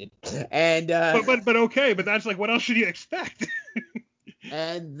succeeded. And but okay, but that's like, what else should you expect?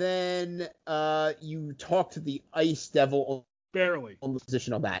 And then you talk to the Ice Devil Barely. on the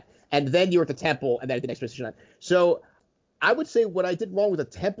position on that. And then you're at the temple, and then the next position on that. So I would say what I did wrong with the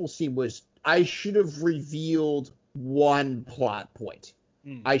temple scene was I should have revealed one plot point.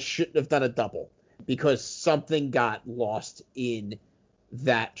 I shouldn't have done a double, because something got lost in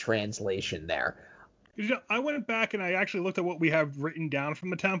that translation there. I went back and I actually looked at what we have written down from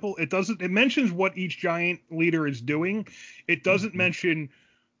the temple. It mentions what each giant leader is doing. It doesn't mention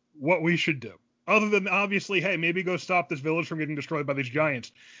what we should do. Other than, obviously, hey, maybe go stop this village from getting destroyed by these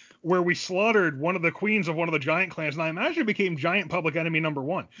giants. Where we slaughtered one of the queens of one of the giant clans, and I imagine it became giant public enemy number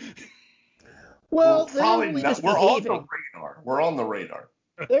 1. Well, We're probably really not. We're on the radar. We're on the radar.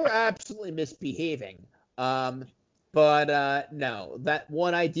 They're absolutely misbehaving. But no, that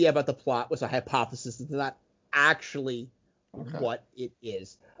one idea about the plot was a hypothesis. It's not actually what it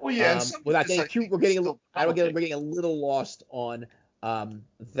is. Well, yeah. Without getting too, we're getting a little lost on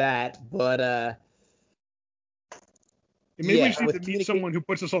that, but maybe we just need to meet someone who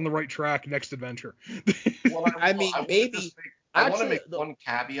puts us on the right track next adventure. Well, I want to make one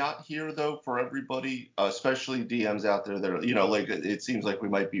caveat here, though, for everybody, especially DMs out there that are, like, it seems like we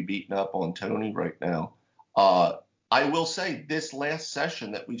might be beating up on Tony right now. I will say this last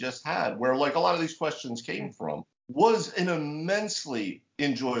session that we just had, where, like, a lot of these questions came from, was an immensely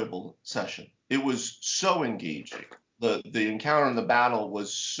enjoyable session. It was so engaging. The encounter and the battle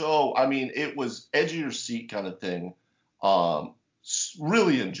was so, I mean, it was edge of your seat kind of thing.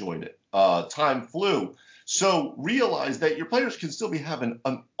 Really enjoyed it. Time flew. So realize that your players can still be having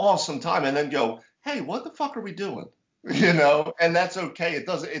an awesome time, and then go, hey, what the fuck are we doing? And that's okay.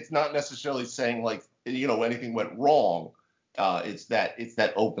 It's not necessarily saying, like, anything went wrong. It's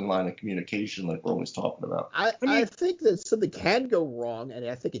that open line of communication like we're always talking about. I think that something can go wrong, and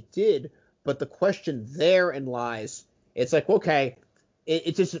I think it did, but the question therein lies, it's like, okay,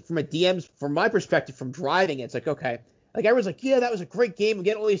 it's just from my perspective, from driving it, it's like, okay, like everyone's like, yeah, that was a great game. We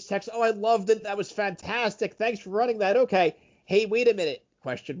get all these texts. Oh, I loved it. That was fantastic. Thanks for running that. Okay. Hey, wait a minute.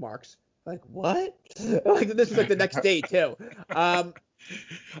 Question marks. Like, what? Like, this was like the next day too. I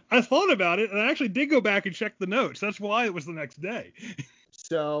thought about it, and I actually did go back and check the notes. That's why it was the next day.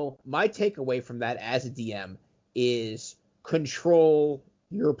 So my takeaway from that as a DM is control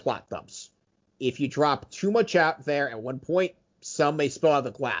your plot dumps. If you drop too much out there at one point, some may spill out of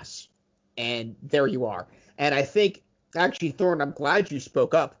the glass, and there you are. And I think, actually, Thorne, I'm glad you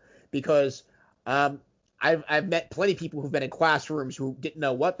spoke up, because I've met plenty of people who've been in classrooms who didn't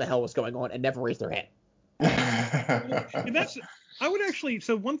know what the hell was going on and never raised their hand.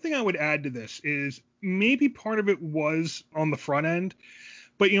 So one thing I would add to this is maybe part of it was on the front end,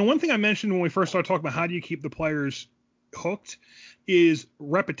 but one thing I mentioned when we first started talking about how do you keep the players hooked is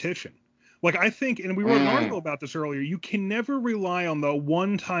repetition. Like, I think, and we wrote an article about this earlier, you can never rely on the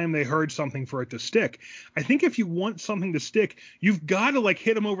one time they heard something for it to stick. I think if you want something to stick, you've got to, like,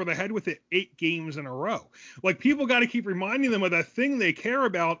 hit them over the head with it 8 games in a row. Like, people got to keep reminding them of that thing they care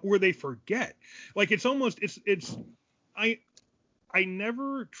about or they forget. Like, it's almost, I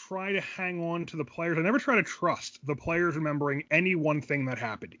never try to hang on to the players. I never try to trust the players remembering any one thing that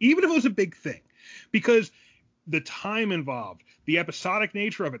happened, even if it was a big thing, because the time involved, the episodic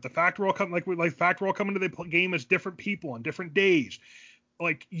nature of it, the fact we're all coming to the game as different people on different days.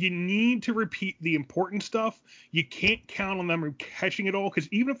 Like, you need to repeat the important stuff. You can't count on them catching it all, because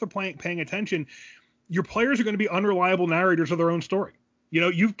even if they're paying attention, your players are going to be unreliable narrators of their own story.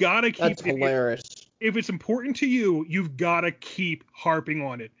 You've got to keep. That's hilarious. If it's important to you, you've got to keep harping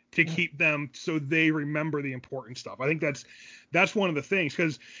on it to keep them so they remember the important stuff. I think that's one of the things,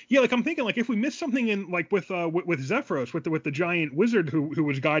 because like I'm thinking, like, if we miss something in, like, with Zephyros, with the giant wizard who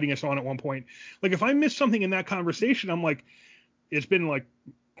was guiding us on at one point, like, if I miss something in that conversation, I'm like, it's been like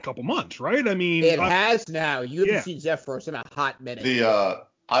a couple months, right? I mean, it has now. You haven't seen Zephyros in a hot minute.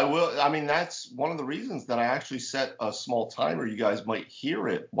 I mean, that's one of the reasons that I actually set a small timer. You guys might hear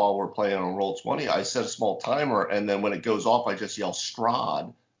it while we're playing on Roll20. I set a small timer, and then when it goes off, I just yell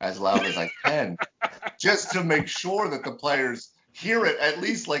Strahd as loud as I can, just to make sure that the players hear it at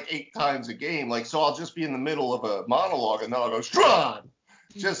least like 8 times a game. Like, so I'll just be in the middle of a monologue, and then I'll go Strahd,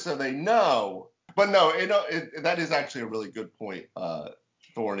 just so they know. But no, that is actually a really good point,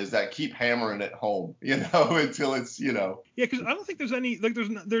 Thorn, is that keep hammering it home, until it's, Yeah, because I don't think there's any, like,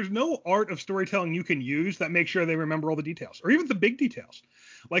 there's no art of storytelling you can use that makes sure they remember all the details, or even the big details.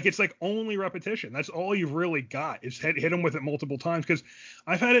 Like, it's like only repetition. That's all you've really got, is hit them with it multiple times, because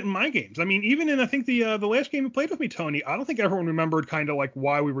I've had it in my games. I mean, even in, I think, the last game you played with me, Tony, I don't think everyone remembered kind of like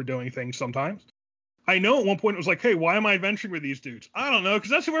why we were doing things sometimes. I know at one point it was like, hey, why am I adventuring with these dudes? I don't know,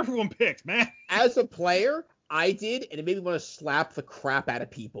 because that's who everyone picked, man. As a player, I did, and it made me want to slap the crap out of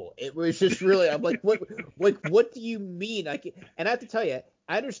people. It was just really, I'm like, what do you mean? And I have to tell you,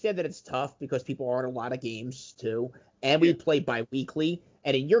 I understand that it's tough because people are on a lot of games too, and we play bi-weekly,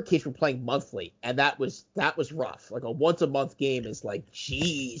 and in your case, we're playing monthly, and that was rough. Like, a once a month game is like,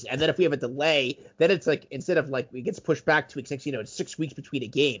 geez. And then if we have a delay, then it's like, instead of like it gets pushed back 2 weeks, it's 6 weeks between a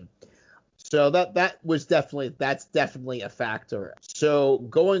game. So that's definitely a factor. So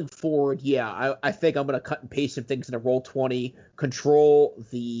going forward, I think I'm going to cut and paste some things into Roll20, control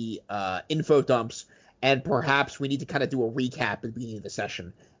the info dumps, and perhaps we need to kind of do a recap at the beginning of the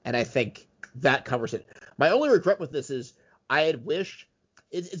session. And I think that covers it. My only regret with this is I had wished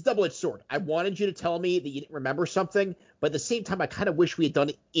it's double-edged sword. I wanted you to tell me that you didn't remember something, but at the same time, I kind of wish we had done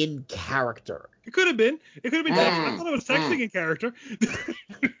it in character. It could have been. I thought it was texting in character.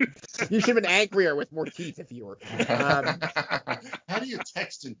 You should have been angrier with more teeth if you were. How do you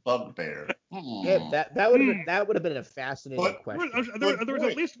text in Bugbear? Yeah, that would have been a fascinating question. There was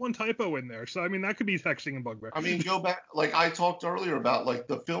at least one typo in there, so I mean that could be texting in Bugbear. I mean, go back. Like, I talked earlier about, like,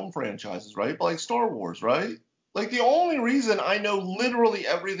 the film franchises, right? But, like, Star Wars, right? Like, the only reason I know literally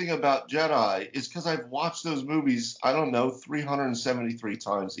everything about Jedi is because I've watched those movies, I don't know, 373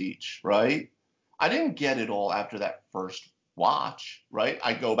 times each, right? I didn't get it all after that first watch, right?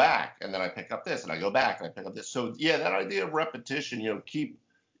 I go back, and then I pick up this, and I go back, and I pick up this. So, yeah, that idea of repetition, keep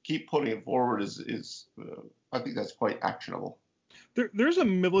putting it forward is I think that's quite actionable. There's a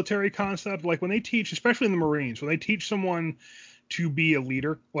military concept, like when they teach, especially in the Marines, when they teach someone to be a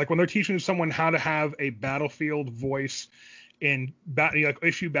leader, like when they're teaching someone how to have a battlefield voice and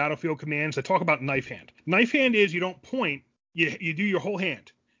issue battlefield commands, they talk about knife hand. Knife hand is you don't point, you do your whole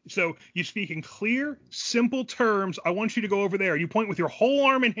hand. So you speak in clear, simple terms. I want you to go over there. You point with your whole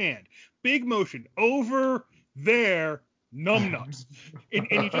arm and hand. Big motion. Over there. Numbnuts. And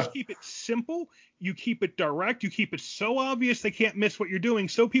you just keep it simple. You keep it direct. You keep it so obvious they can't miss what you're doing,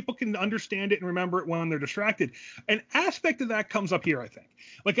 so people can understand it and remember it when they're distracted. An aspect of that comes up here, I think.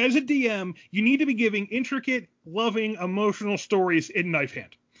 Like, as a DM, you need to be giving intricate, loving, emotional stories in knife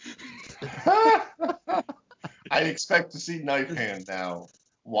hand. I expect to see knife hand now.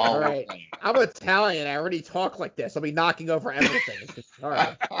 All right. I'm Italian. I already talk like this. I'll be knocking over everything. All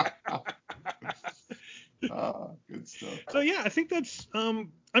right. Good stuff. So yeah, I think that's.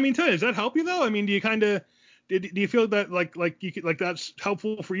 I mean, Tony, does that help you though? I mean, do you kind of do you feel that like that's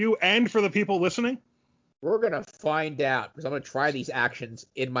helpful for you and for the people listening? We're gonna find out, because I'm gonna try these actions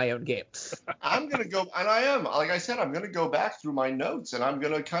in my own game. I'm gonna go, and I am. Like I said, I'm gonna go back through my notes, and I'm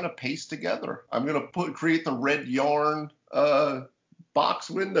gonna kind of paste together. I'm gonna create the red yarn box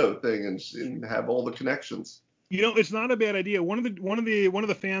window thing and have all the connections. It's not a bad idea. One of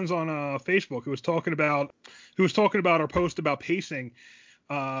the fans on Facebook who was talking about our post about pacing,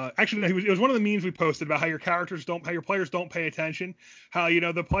 Actually, no, it was one of the memes we posted about how your players don't pay attention. How,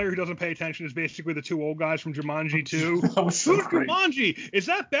 the player who doesn't pay attention is basically the two old guys from Jumanji 2. That was so Who's great. Jumanji? Is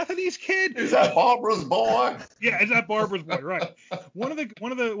that Bethany's kid? Is that Barbara's boy? Yeah, is that Barbara's boy? Right. One of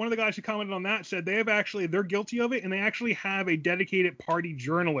the guys who commented on that said they're guilty of it, and they actually have a dedicated party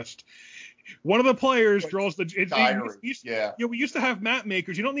journalist. One of the players draws the diary. Yeah, we used to have map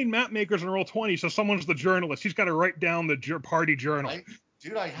makers. You don't need map makers in Roll20, so someone's the journalist. He's got to write down the party journal.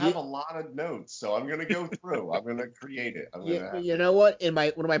 I have a lot of notes, so I'm gonna go through. I'm gonna create it. You know what? In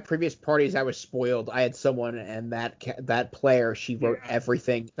one of my previous parties, I was spoiled. I had someone, and that player, she wrote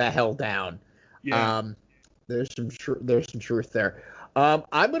everything the hell down. Yeah. There's some truth there. I'm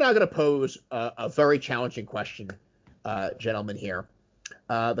not gonna pose a very challenging question, gentlemen. Here,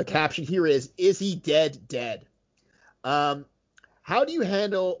 the caption here is he dead? How do you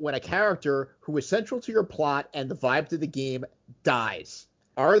handle when a character who is central to your plot and the vibe to the game dies?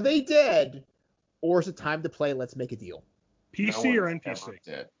 Are they dead, or is it time to play Let's Make a Deal? PC or NPC?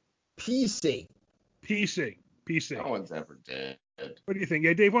 PC. PC. No one's ever dead. What do you think?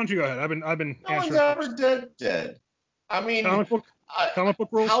 Yeah, Dave, why don't you go ahead? I've been answering. No one's ever dead. I mean, comic book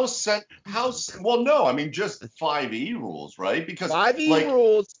rules. Well, no. I mean, just 5e rules, right? Because 5e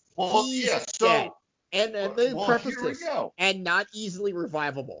rules. Well, yeah. So. Dead. And they preface here we this, go. and not easily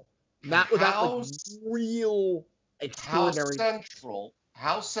revivable. Not without real extraordinary.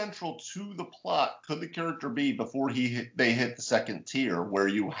 How central to the plot could the character be before they hit the second tier, where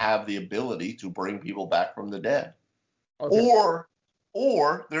you have the ability to bring people back from the dead? Okay.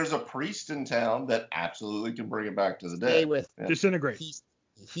 Or there's a priest in town that absolutely can bring it back to the dead. Disintegrate.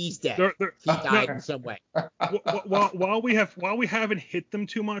 He's dead. He died in some way. While we haven't hit them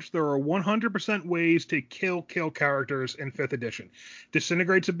too much, there are 100% ways to kill characters in 5th edition.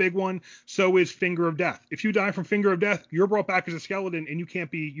 Disintegrate's a big one. So is Finger of Death. If you die from Finger of Death, you're brought back as a skeleton, and you can't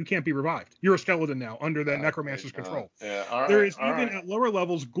be revived. You're a skeleton now under the necromancer's control. There is even at lower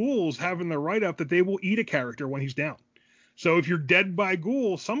levels, ghouls having the write up that they will eat a character when he's down. So if you're dead by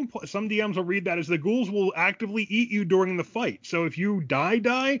ghouls, some DMs will read that as the ghouls will actively eat you during the fight. So if you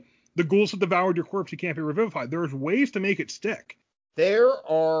die, the ghouls have devoured your corpse. You can't be revivified. There's ways to make it stick. There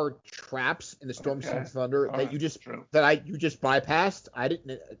are traps in the Storm King Thunder that you just bypassed. I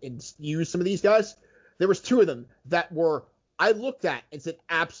didn't use some of these guys. There was 2 of them that I looked at and said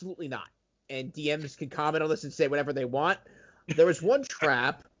absolutely not. And DMs can comment on this and say whatever they want. There was one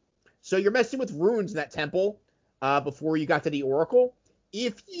trap. So you're messing with runes in that temple. Before you got to the Oracle,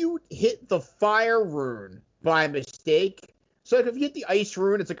 if you hit the fire rune by mistake, so if you hit the ice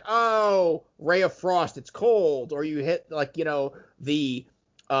rune, it's like, oh, Ray of Frost, it's cold, or you hit the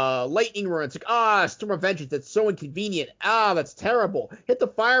lightning rune, it's like, Storm of Vengeance, that's so inconvenient, that's terrible. Hit the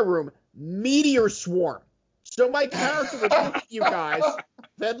fire rune, Meteor Swarm. So my character would look at you guys,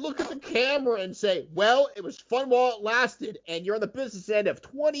 then look at the camera and say, well, it was fun while it lasted, and you're on the business end of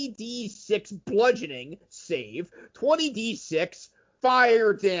 20d6 bludgeoning save, 20d6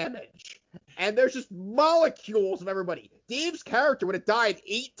 fire damage. And there's just molecules of everybody. Dave's character would have died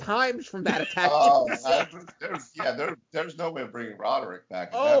 8 times from that attack. There's no way of bringing Roderick back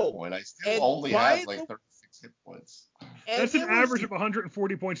at that point. I still only have 36 hit points. That's an average of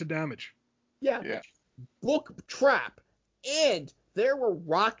 140 points of damage. Yeah. Book trap. And there were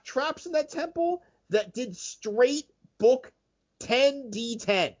rock traps in that temple that did straight book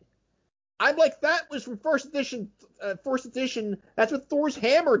 10d10. I'm like, that was from first edition. That's what Thor's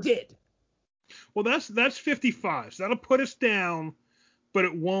hammer did. Well, that's 55. So that'll put us down, but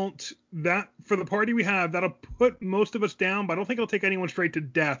it won't. That for the party we have, that'll put most of us down. But I don't think it'll take anyone straight to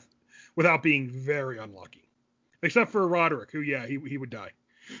death without being very unlucky, except for Roderick, who he would die.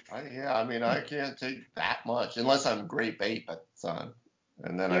 I can't take that much unless I'm Great Bait at the time,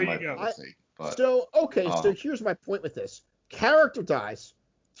 and then I might be able to take. But so here's my point with this: character dies,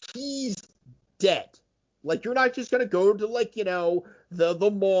 he's dead. Like, you're not just gonna go to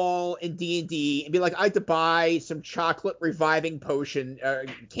the mall in D&D and be like, I had to buy some chocolate reviving potion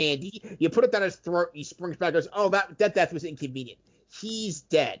candy. You put it down his throat, and he springs back and goes, oh, that death was inconvenient. He's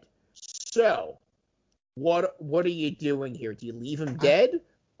dead. So what are you doing here? Do you leave him dead?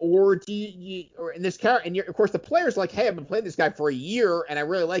 Or do you or in this character, and of course the player's like, hey, I've been playing this guy for a year and I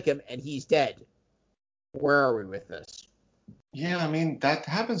really like him, and he's dead. Where are we with this? Yeah, I mean, that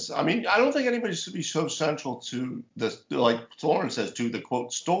happens. I mean, I don't think anybody should be so central to this, like Lauren says, to the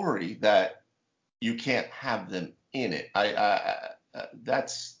quote story that you can't have them in it.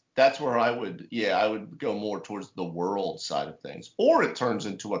 That's where I would go more towards the world side of things, or it turns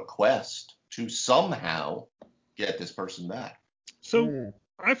into a quest to somehow get this person back. So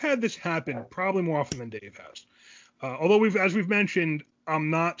I've had this happen probably more often than Dave has. Although as we've mentioned, I'm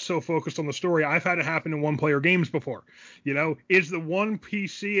not so focused on the story. I've had it happen in one-player games before. Is the one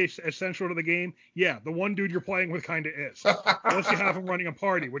PC essential to the game? Yeah, the one dude you're playing with kind of is. Unless you have him running a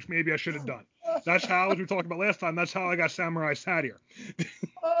party, which maybe I should have done. That's how, as we talked about last time, that's how I got Samurai Sat here.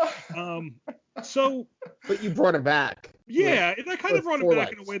 But you brought him back. Yeah, and I kind of brought it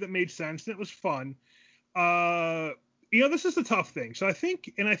back in a way that made sense, and it was fun. This is the tough thing. So I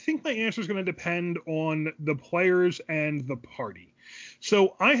think my answer is going to depend on the players and the party.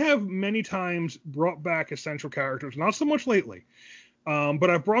 So I have many times brought back essential characters, not so much lately, but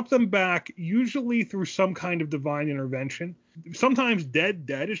I've brought them back usually through some kind of divine intervention. Sometimes dead.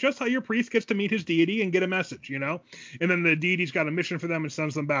 It's just how your priest gets to meet his deity and get a message, and then the deity's got a mission for them and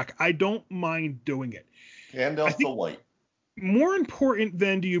sends them back. I don't mind doing it. Gandalf the White. More important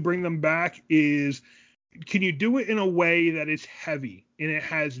than do you bring them back is, can you do it in a way that is heavy and it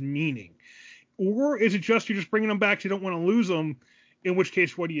has meaning? Or is it just you're just bringing them back because you don't want to lose them, in which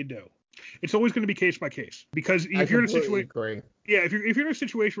case, what do you do? It's always going to be case by case, because if you're in a situation, if you're in a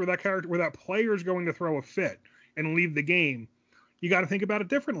situation where that player is going to throw a fit and leave the game, you got to think about it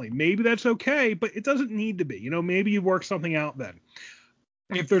differently. Maybe that's okay, but it doesn't need to be. Maybe you work something out then.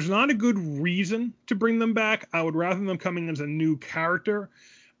 If there's not a good reason to bring them back, I would rather them coming as a new character.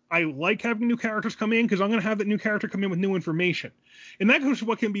 I like having new characters come in because I'm going to have that new character come in with new information. And that goes to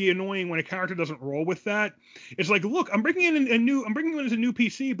what can be annoying when a character doesn't roll with that. It's like, look, I'm bringing you in as a new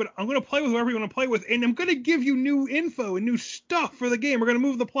PC, but I'm going to play with whoever you want to play with, and I'm going to give you new info and new stuff for the game. We're going to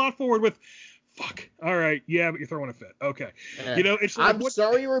move the plot forward with, fuck, all right, yeah, but you're throwing a fit. Okay. It's like, I'm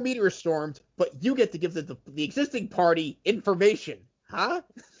sorry you were meteor stormed, but you get to give the existing party information, huh?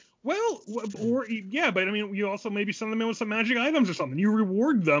 Well, yeah, but I mean, you also maybe send them in with some magic items or something. You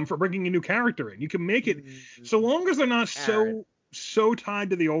reward them for bringing a new character in. You can make it, so long as they're not so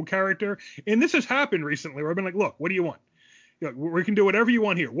tied to the old character. And this has happened recently where I've been like, look, what do you want? We can do whatever you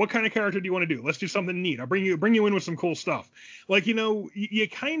want here. What kind of character do you want to do? Let's do something neat. I'll bring you in with some cool stuff. Like, you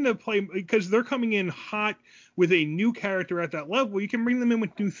kind of play, because they're coming in hot with a new character at that level. You can bring them in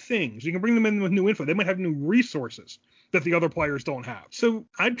with new things. You can bring them in with new info. They might have new resources that the other players don't have. So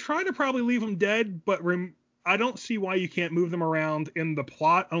I'd try to probably leave them dead, but I don't see why you can't move them around in the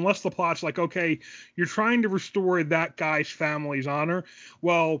plot, unless the plot's like, okay, you're trying to restore that guy's family's honor.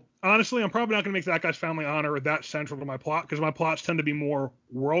 Well, honestly, I'm probably not going to make that guy's family honor that central to my plot, because my plots tend to be more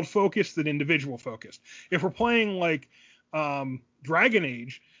world focused than individual focused. If we're playing like Dragon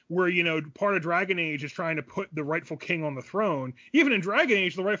Age, where part of Dragon Age is trying to put the rightful king on the throne, even in Dragon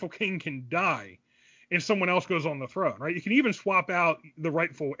Age the rightful king can die and someone else goes on the throne, right? You can even swap out the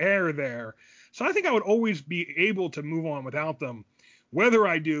rightful heir there. So I think I would always be able to move on without them. Whether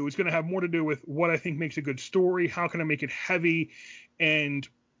I do is going to have more to do with what I think makes a good story, how can I make it heavy, and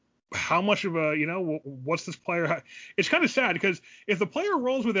how much of a, what's this player? It's kind of sad, because if the player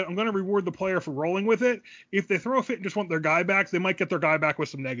rolls with it, I'm going to reward the player for rolling with it. If they throw a fit and just want their guy back, they might get their guy back with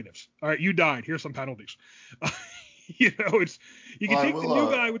some negatives. All right, you died. Here's some penalties. You can take the new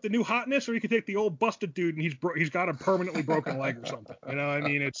guy with the new hotness, or you can take the old busted dude and he's got a permanently broken leg or something. What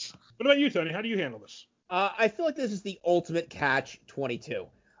about you, Tony? How do you handle this? I feel like this is the ultimate catch-22.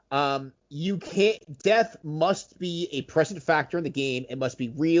 Death must be a present factor in the game. It must be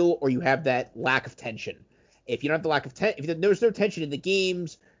real, or you have that lack of tension. If you don't have the lack of tension, if there's no tension in the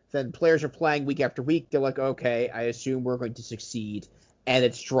games, then players are playing week after week. They're like, okay, I assume we're going to succeed, and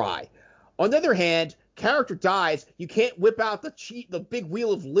it's dry. On the other hand, character dies, you can't whip out the big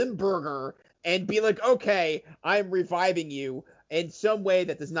wheel of Limburger and be like, okay, I'm reviving you in some way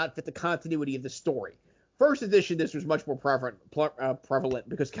that does not fit the continuity of the story. First edition, this was much more prevalent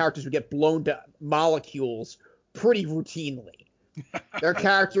because characters would get blown to molecules pretty routinely. Their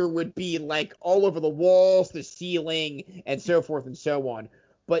character would be like all over the walls, the ceiling, and so forth and so on.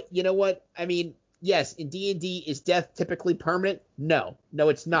 But you know what? I mean, yes, in D&D, is death typically permanent? No,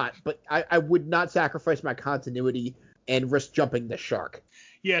 it's not. But I would not sacrifice my continuity and risk jumping the shark.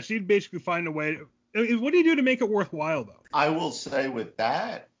 Yeah, so you'd basically find a way. What do you do to make it worthwhile, though? I will say with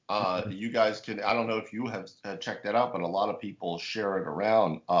that, you guys can, I don't know if you have checked that out, but a lot of people share it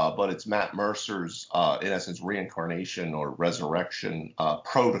around. But it's Matt Mercer's, in essence, reincarnation or resurrection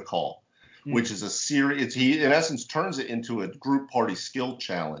protocol, which is a series. He, in essence, turns it into a group party skill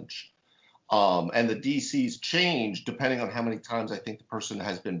challenge. And the DCs change depending on how many times I think the person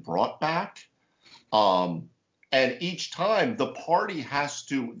has been brought back. And each time the party has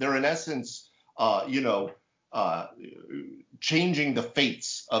to, they're in essence, changing the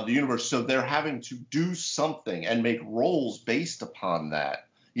fates of the universe. So they're having to do something and make rolls based upon that.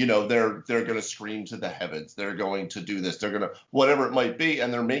 They're going to scream to the heavens. They're going to do this. They're going to, whatever it might be.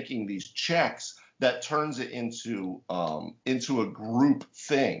 And they're making these checks that turns it into a group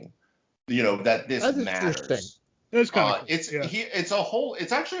thing. That this That's matters. interesting. That's kind of cool.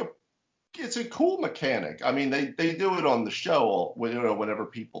 It's a cool mechanic. I mean, they do it on the show, whenever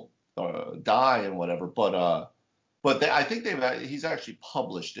people die and whatever. But I think he's actually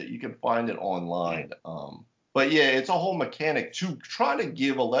published it. You can find it online. But yeah, it's a whole mechanic to try to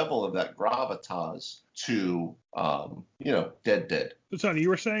give a level of that gravitas to Dead. So Tony, you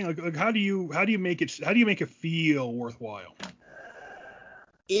were saying like how do you make it feel worthwhile?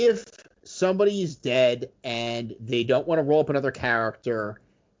 If somebody's dead and they don't want to roll up another character,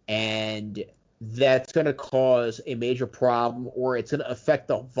 and that's going to cause a major problem, or it's going to affect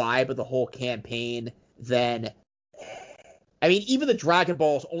the vibe of the whole campaign, then, I mean, even the Dragon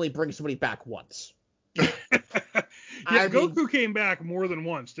Balls only bring somebody back once. Goku came back more than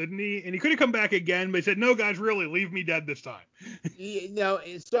once, didn't he? And he could have come back again, but he said, "No, guys, really, leave me dead this time."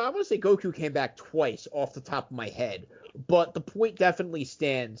 So I want to say Goku came back twice off the top of my head, but the point definitely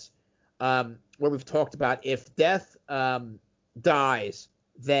stands, where we've talked about if Death dies,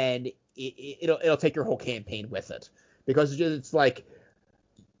 then it'll take your whole campaign with it, because it's like,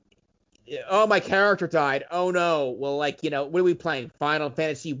 oh, my character died. Oh no. Well, what are we playing? Final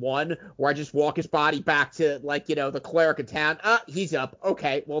Fantasy 1, where I just walk his body back to the cleric in town. He's up.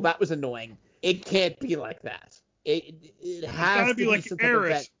 Okay. Well, that was annoying. It can't be like that. It has to be like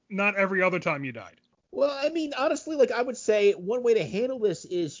Aerith, not every other time you died. Well, I mean, honestly, I would say one way to handle this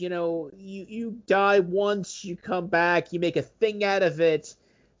is, you die once, you come back, you make a thing out of it.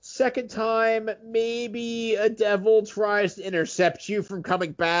 Second time, maybe a devil tries to intercept you from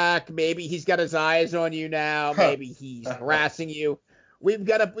coming back. Maybe he's got his eyes on you now. Maybe he's harassing you.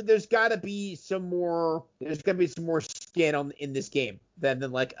 There's gotta be some more skin in this game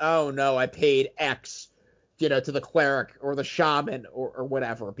than oh no, I paid X, to the cleric or the shaman or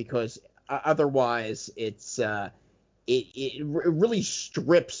whatever, because otherwise it's it really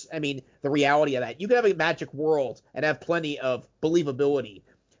strips, the reality of that. You can have a magic world and have plenty of believability,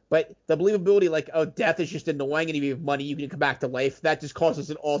 but the believability, death is just annoying, and if you have money, you can come back to life. That just causes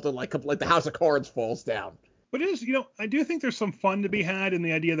an alter, like the House of Cards falls down. But it is, I do think there's some fun to be had in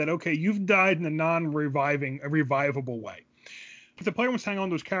the idea that, okay, you've died in a revivable way. If the player wants to hang on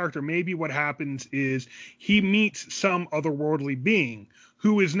to his character, maybe what happens is he meets some otherworldly being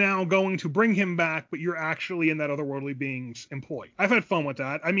who is now going to bring him back, but you're actually in that otherworldly being's employ. I've had fun with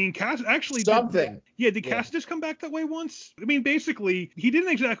that. I mean, Cass actually did Cass just come back that way once? I mean, basically, he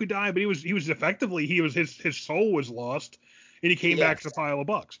didn't exactly die, but he was effectively, his soul was lost, and he came back as a pile of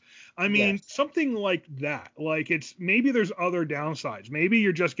bucks. I mean, something like that. It's maybe there's other downsides. Maybe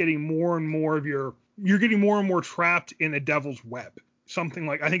you're just getting more and more trapped in a devil's web. Something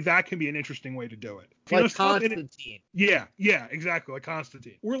I think that can be an interesting way to do it. Like Constantine. Yeah, exactly, like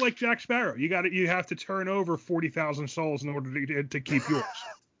Constantine. Or like Jack Sparrow. You have to turn over 40,000 souls in order to keep yours.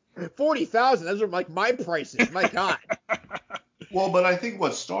 40,000? Those are my prices. My God. Well, but I think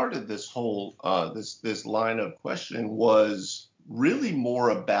what started this whole this line of questioning was really more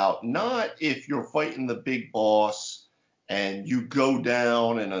about not if you're fighting the big boss and you go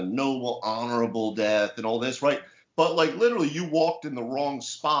down in a noble, honorable death and all this, right? But literally you walked in the wrong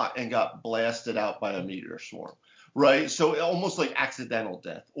spot and got blasted out by a meteor swarm, right? So almost like accidental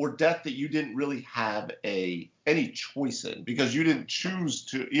death, or death that you didn't really have any choice in, because you didn't choose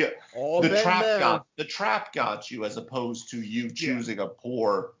to. Yeah, the trap got you, as opposed to you choosing a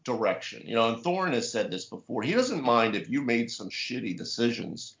poor direction. And Thorin has said this before. He doesn't mind if you made some shitty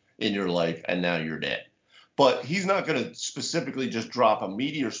decisions in your life and now you're dead. But he's not going to specifically just drop a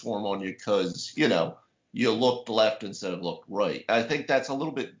meteor swarm on you because, you looked left instead of looked right. I think that's a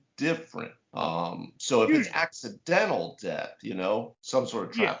little bit different. So if it's accidental death, some sort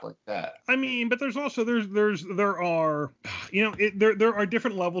of trap like that. I mean, but there's also there are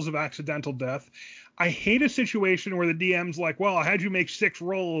different levels of accidental death. I hate a situation where the DM's like, well, I had you make 6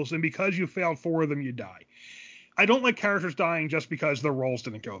 rolls, and because you failed 4 of them, you die. I don't like characters dying just because their rolls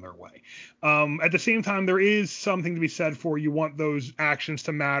didn't go their way. At the same time, there is something to be said for you want those actions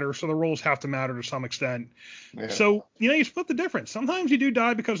to matter, so the rolls have to matter to some extent. Yeah. So, you split the difference. Sometimes you do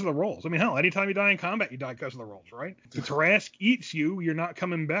die because of the rolls. I mean, hell, anytime you die in combat, you die because of the rolls, right? If the Tarrasque eats you, you're not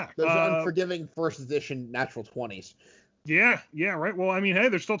coming back. Those unforgiving first edition natural 20s. Yeah, right. Well, I mean, hey,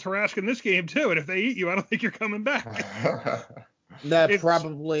 there's still Tarrasque in this game, too, and if they eat you, I don't think you're coming back.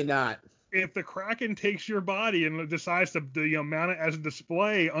 Probably not. If the Kraken takes your body and decides to mount it as a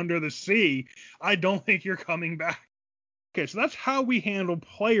display under the sea, I don't think you're coming back. Okay, so that's how we handle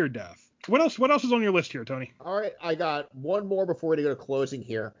player death. What else is on your list here, Tony? All right, I got one more before we go to closing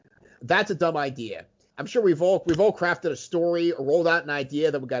here. That's a dumb idea. I'm sure we've all crafted a story or rolled out an idea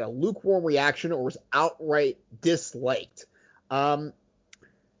that we got a lukewarm reaction or was outright disliked. So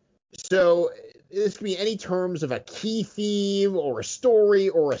this can be any terms of a key theme or a story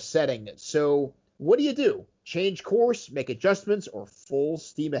or a setting. So what do? Change course, make adjustments, or full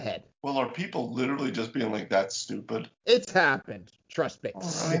steam ahead? Well, are people literally just being like, that's stupid? It's happened. Trust me.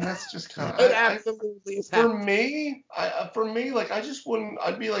 Well, I mean, that's just kind of. It absolutely is happened. For me, like, I just wouldn't.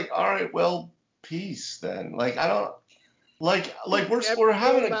 I'd be like, all right, well, peace then. Like, I don't. Like we're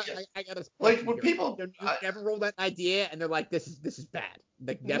having a. I gotta like when people. You never roll that idea and they're like, this is bad.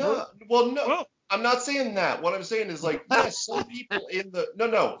 Like never. No, well, no. Well, I'm not saying that. What I'm saying is, like, yes, some people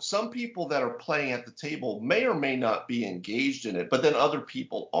some people that are playing at the table may or may not be engaged in it, but then other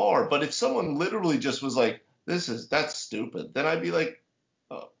people are. But if someone literally just was like, that's stupid, then I'd be like,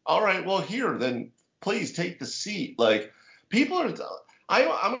 all right, well, here, then please take the seat. Like, people are,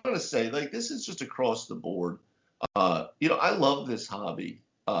 I'm going to say, like, this is just across the board. I love this hobby,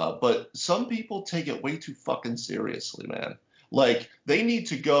 but some people take it way too fucking seriously, man. Like, they need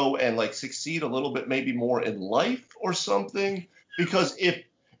to go and, like, succeed a little bit maybe more in life or something, because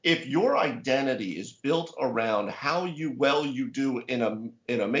if your identity is built around how well you do in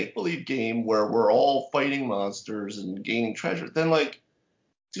a make-believe game where we're all fighting monsters and gaining treasure, then, like,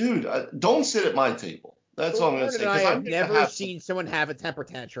 dude, don't sit at my table. That's all I'm going to say. I have I'm never seen someone have a temper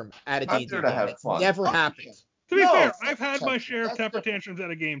tantrum at a D&D game. Have fun. Never happens. To be fair, I've had my share of temper tantrums at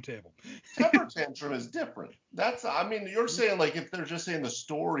a game table. Temper tantrum is different. You're saying, like, if they're just saying the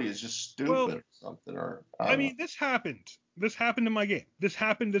story is just stupid or something, or this happened. This happened in my game. This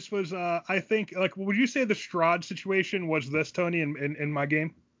was, I think, like, would you say the Strahd situation was this, Tony, in my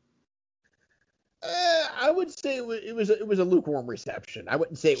game? I would say it was a lukewarm reception. I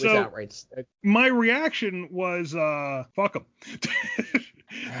wouldn't say it was outright. My reaction was, fuck them.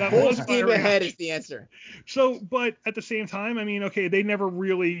 Full steam ahead is the answer. So, but at the same time, I mean, okay, they never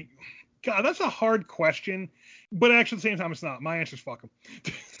really. God, that's a hard question. But actually, at the same time, it's not. My answer is fuck them.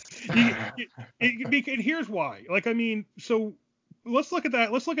 And here's why. Like, I mean, so let's look at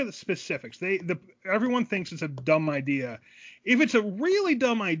that. Let's look at the specifics. Everyone thinks it's a dumb idea. If it's a really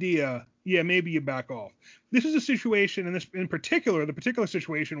dumb idea, yeah, maybe you back off. This is a situation, and the particular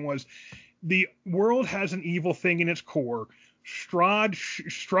situation was the world has an evil thing in its core.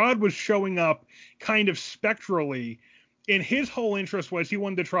 Strahd was showing up kind of spectrally, and his whole interest was he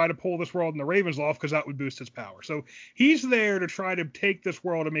wanted to try to pull this world in the Ravensloft because that would boost its power. So he's there to try to take this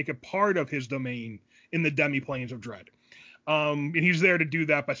world and make it part of his domain in the demi-planes of Dread. And he's there to do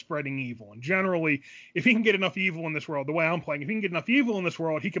that by spreading evil. And generally, if he can get enough evil in this world, the way I'm playing, if he can get enough evil in this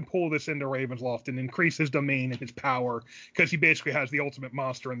world, he can pull this into Ravensloft and increase his domain and his power because he basically has the ultimate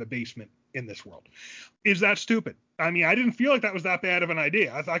monster in the basement in this world. Is that stupid? I mean, I didn't feel like that was that bad of an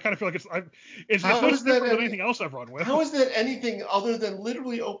idea. I kind of feel like it's no different than anything else I've run with. How is that anything other than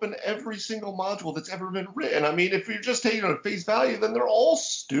literally open every single module that's ever been written? I mean, if you're just taking it at face value, then they're all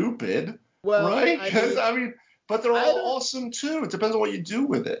stupid, right? But they're all awesome too. It depends on what you do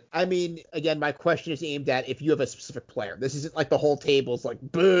with it. I mean, again, my question is aimed at if you have a specific player. This isn't like the whole table's like,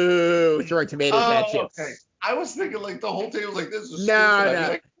 boo, throwing tomatoes at you. Okay. I was thinking like the whole table's like, this is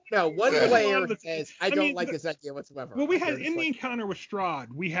stupid. No, one player says, I don't like this idea whatsoever. Well, we had in the encounter with Strahd,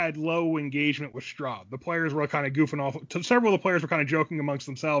 we had low engagement with Strahd. The players were kind of goofing off. Several of the players were kind of joking amongst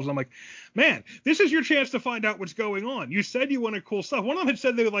themselves. I'm like, man, this is your chance to find out what's going on. You said you wanted cool stuff. One of them had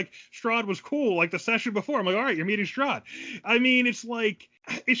said they were like, Strahd was cool, like the session before. I'm like, all right, you're meeting Strahd. I mean, it's like,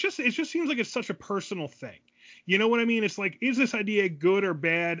 it just seems like it's such a personal thing. You know what I mean? It's like, is this idea good or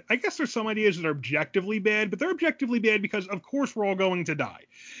bad? I guess there's some ideas that are objectively bad, but they're objectively bad because, of course, we're all going to die.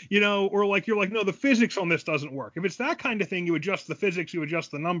 Or like, you're like, no, the physics on this doesn't work. If it's that kind of thing, you adjust the physics, you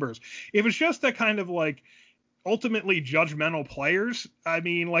adjust the numbers. If it's just that kind of like ultimately judgmental players, I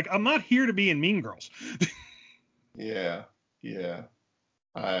mean, like, I'm not here to be in Mean Girls. Yeah.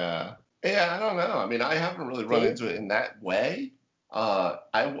 I don't know. I mean, I haven't really run into it in that way.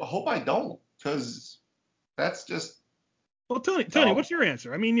 I hope I don't, because that's just. Well, Tony, what's your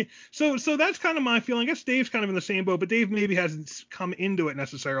answer? I mean, so that's kind of my feeling. I guess Dave's kind of in the same boat, but Dave maybe hasn't come into it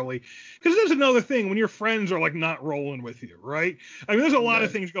necessarily. Because there's another thing when your friends are like not rolling with you, right? I mean, there's a lot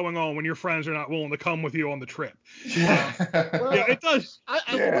of things going on when your friends are not willing to come with you on the trip. Yeah, yeah, it does.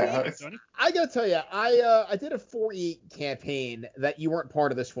 I gotta tell you, I did a 4E campaign that you weren't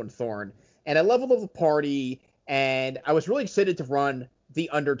part of this one, Thorn, and I leveled up the party, and I was really excited to run the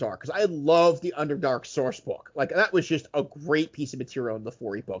Underdark, because I love the Underdark source book. Like, that was just a great piece of material in the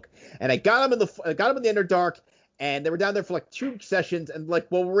 4E book. And I got them in the Underdark, and they were down there for like 2 sessions, and like,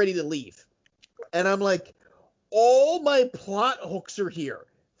 well, we're ready to leave. And I'm like, all my plot hooks are here.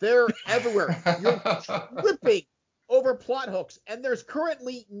 They're everywhere. You're tripping over plot hooks, and there's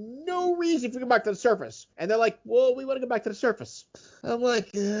currently no reason for you to go back to the surface. And they're like, well, we want to go back to the surface. I'm like,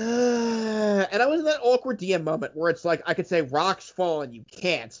 ugh. And I was in that awkward DM moment where it's like, I could say rocks fall and you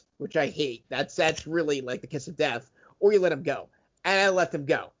can't, which I hate. That's really like the kiss of death. Or you let him go. And I let them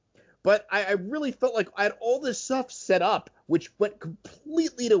go. But I really felt like I had all this stuff set up, which went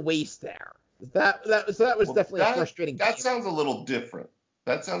completely to waste there. That was definitely a frustrating That game. sounds a little different.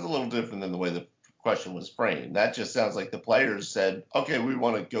 That sounds a little different than the way the question was framed. That just sounds like the players said, okay, we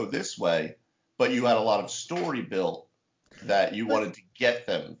want to go this way, but you had a lot of story built that you wanted to get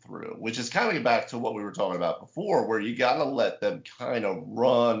them through, which is kind of back to what we were talking about before, where you got to let them kind of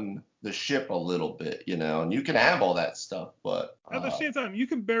run the ship a little bit, and you can have all that stuff, but at the same time, you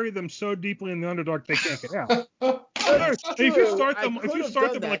can bury them so deeply in the Underdark they can't get out. If you start them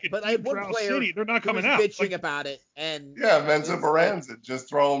in like a but I had deep one drow player city, they're not coming who was out. bitching about it, and yeah, Menza Baranzan, just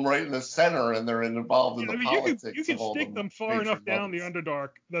throw them right in the center, and they're involved in the politics. You can stick them far enough down the bubbles. Underdark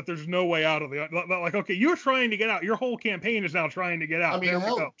that there's no way out of the like. Okay, you're trying to get out. Your whole campaign is now trying to get out. I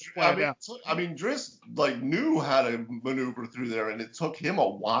mean, Driss knew how to maneuver through there, and it took him a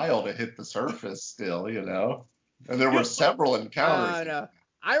while to hit the surface. Still, and there were several encounters. No.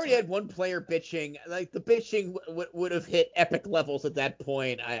 I already had one player bitching. Like, the bitching would have hit epic levels at that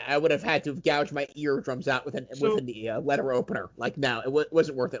point. I would have had to have gouged my eardrums out with a letter opener. Like, no, it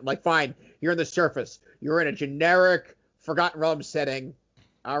wasn't worth it. I'm like, fine, you're on the surface. You're in a generic Forgotten Realms setting.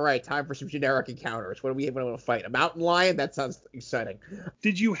 All right, time for some generic encounters. What do we want to fight? A mountain lion? That sounds exciting.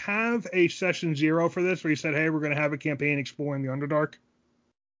 Did you have a session 0 for this where you said, hey, we're going to have a campaign exploring the Underdark?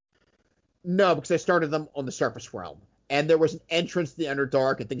 No, because I started them on the surface realm. And there was an entrance to the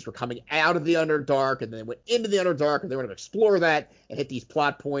Underdark, and things were coming out of the Underdark, and then they went into the Underdark, and they were going to explore that and hit these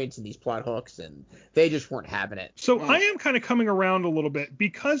plot points and these plot hooks, and they just weren't having it. So I am kind of coming around a little bit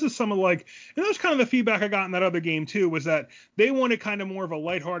because of some of and that was kind of the feedback I got in that other game too, was that they wanted kind of more of a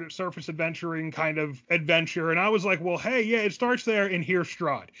lighthearted surface adventuring kind of adventure, and I was like, well, hey, yeah, it starts there, and here's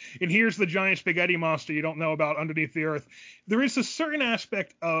Strahd, and here's the giant spaghetti monster you don't know about underneath the earth. There is a certain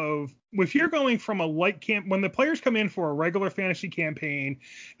aspect of, if you're going from a light camp, when the players come in for a regular fantasy campaign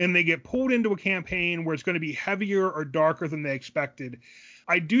and they get pulled into a campaign where it's going to be heavier or darker than they expected,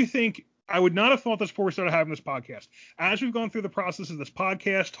 I do think I would not have thought this before we started having this podcast. As we've gone through the process of this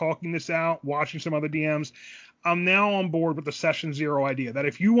podcast, talking this out, watching some other DMs, I'm now on board with the session 0 idea that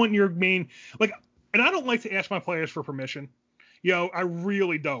if you want your main, and I don't like to ask my players for permission. I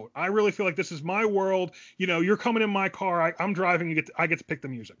really don't. I really feel like this is my world. You're coming in my car. I'm driving. I get to pick the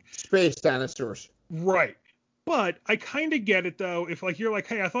music. Space dinosaurs. Right. But I kind of get it, though, if you're like,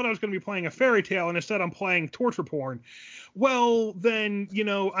 hey, I thought I was going to be playing a fairy tale, and instead I'm playing torture porn. Well, then,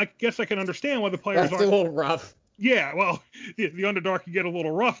 I guess I can understand why the players That's a little rough. Yeah, well, the Underdark can get a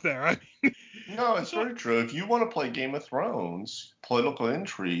little rough there. No, it's very true. If you want to play Game of Thrones, political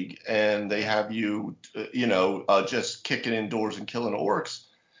intrigue, and they have you, just kicking indoors and killing orcs,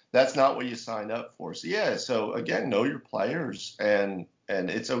 that's not what you signed up for. So, yeah, again, know your players, and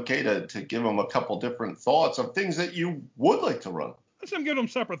it's okay to give them a couple different thoughts of things that you would like to run. I'm giving them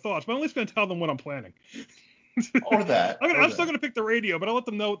separate thoughts, but I'm at least going to tell them what I'm planning. Or that. I'm still going to pick the radio, but I'll let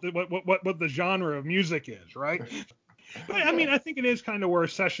them know what the genre of music is, right? But I think it is kind of where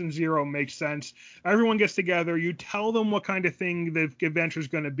session 0 makes sense. Everyone gets together. You tell them what kind of thing the adventure is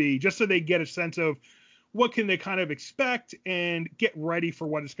going to be, just so they get a sense of what can they kind of expect and get ready for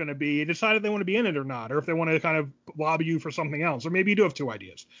what it's going to be and decide if they want to be in it or not, or if they want to kind of lobby you for something else, or maybe you do have 2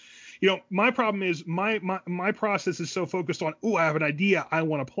 ideas. My problem is my process is so focused on, I have an idea I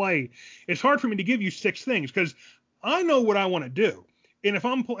want to play. It's hard for me to give you 6 things because I know what I want to do. And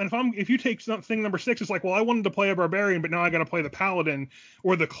if you take thing number 6, it's like, well, I wanted to play a barbarian, but now I got to play the paladin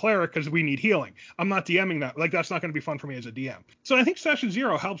or the cleric because we need healing. I'm not DMing that. That's not going to be fun for me as a DM. So I think session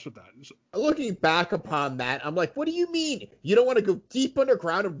 0 helps with that. Looking back upon that, I'm like, what do you mean? You don't want to go deep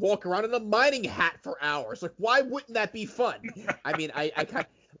underground and walk around in a mining hat for hours? Like, why wouldn't that be fun? I mean, I kind of,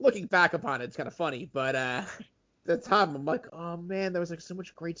 looking back upon it, it's kind of funny, but at the time, I'm like, oh man, there was so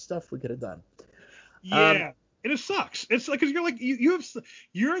much great stuff we could have done. Yeah. And it sucks. It's because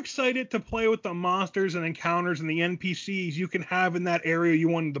you're excited to play with the monsters and encounters and the NPCs you can have in that area you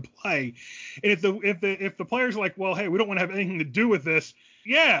wanted to play. And if the players are like, well, hey, we don't want to have anything to do with this,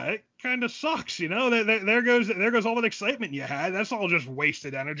 yeah, it kind of sucks. There goes all that excitement you had. That's all just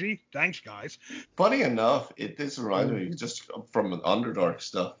wasted energy. Thanks, guys. Funny enough, this reminds me just from Underdark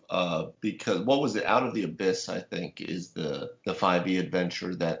stuff, because what was it? Out of the Abyss, I think, is the 5e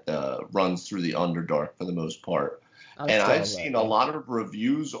adventure that runs through the Underdark for the most part. And saw I've that, seen yeah. a lot of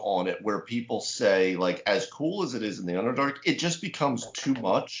reviews on it where people say, like, as cool as it is in the Underdark, it just becomes too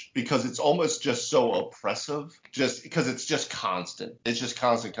much because it's almost just so oppressive, just because it's just constant. It's just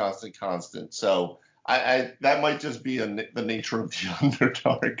constant, constant, constant. So I that might just be the nature of the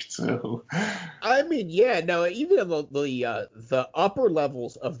Underdark too. I mean, yeah, no, even in the upper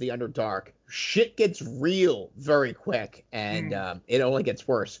levels of the Underdark, shit gets real very quick, and it only gets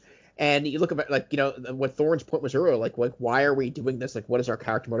worse. And you look at, like, what Thorne's point was earlier, like why are we doing this? Like, what is our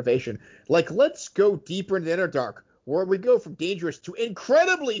character motivation? Like, let's go deeper into the Underdark, where we go from dangerous to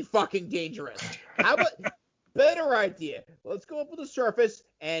incredibly fucking dangerous. How about better idea? Let's go up to the surface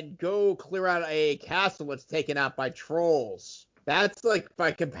and go clear out a castle that's taken out by trolls. That's, like,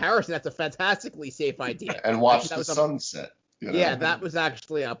 by comparison, that's a fantastically safe idea. And watch Actually, the sunset. yeah, that was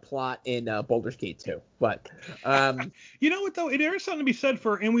actually a plot in Baldur's Gate 2. But You know what though? There is something to be said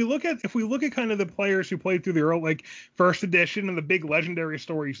for, and if we look at kind of the players who played through the early, like, first edition and the big legendary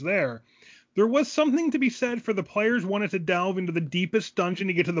stories there was something to be said for the players wanted to delve into the deepest dungeon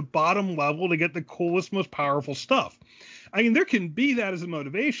to get to the bottom level to get the coolest, most powerful stuff. I mean, there can be that as a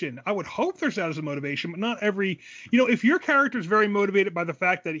motivation. I would hope there's that as a motivation, but not every. If your character is very motivated by the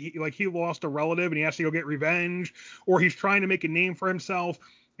fact that he lost a relative and he has to go get revenge, or he's trying to make a name for himself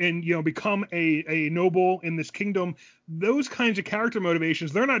and become a noble in this kingdom, those kinds of character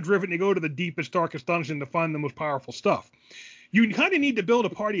motivations, they're not driven to go to the deepest, darkest dungeon to find the most powerful stuff. You kind of need to build a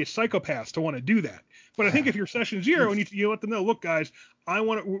party of psychopaths to want to do that. But I think if you're session zero and you let them know, look, guys,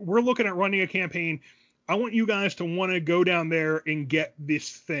 we're looking at running a campaign. I want you guys to want to go down there and get this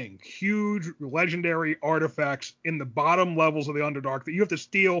thing. Huge legendary artifacts in the bottom levels of the Underdark that you have to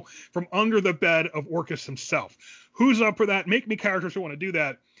steal from under the bed of Orcus himself. Who's up for that? Make me characters who want to do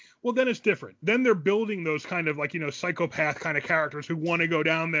that. Well, then it's different. Then they're building those kind of, like, psychopath kind of characters who want to go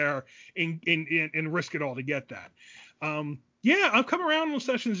down there and risk it all to get that. Yeah, I've come around on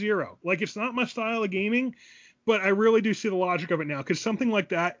session zero. Like, it's not my style of gaming, but I really do see the logic of it now, because something like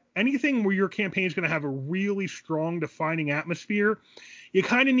that, anything where your campaign is going to have a really strong defining atmosphere, you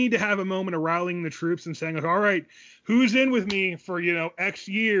kind of need to have a moment of rallying the troops and saying, like, all right, who's in with me for, X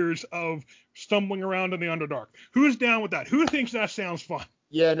years of stumbling around in the Underdark? Who's down with that? Who thinks that sounds fun?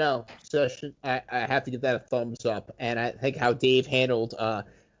 yeah, no, session. I have to give that a thumbs up, and I think how Dave handled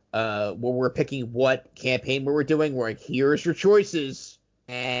when we're picking what campaign we were doing, we're like, here's your choices,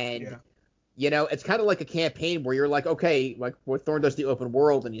 and it's kind of like a campaign where you're like, okay, like where Thorne does the open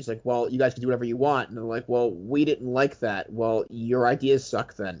world, and he's like, well, you guys can do whatever you want, and they're like, well, we didn't like that. Well, your ideas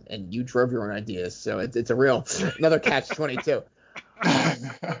suck then, and you drove your own ideas, so it's a real another catch-22.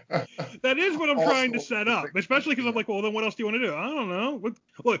 That is what I'm trying to set up, especially because I'm like, well, then what else do you want to do? I don't know.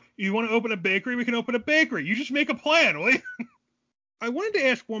 Look, you want to open a bakery? We can open a bakery. You just make a plan, will you? I wanted to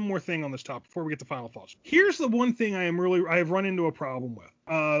ask one more thing on this topic before we get to final thoughts. Here's the one thing I have run into a problem with.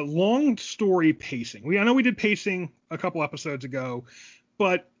 Long story pacing. I know we did pacing a couple episodes ago,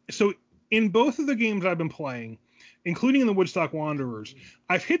 but so in both of the games I've been playing, including in the Woodstock Wanderers,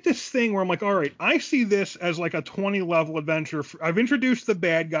 I've hit this thing where I'm like, all right, I see this as like a 20 level adventure. I've introduced the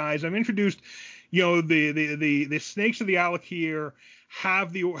bad guys. I've introduced, the snakes of the Alakir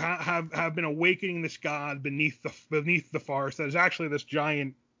have been awakening this god beneath the forest that is actually this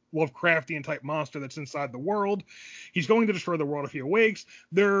giant Lovecraftian type monster that's inside the world. He's going to destroy the world if he awakes.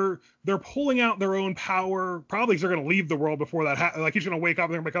 They're pulling out their own power, probably because they're going to leave the world before that. Like, he's going to wake up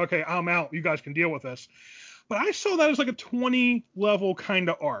and they're like, okay, I'm out. You guys can deal with this. But I saw that as like a 20 level kind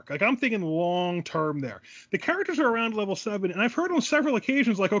of arc. Like, I'm thinking long term there. The characters are around level 7, and I've heard on several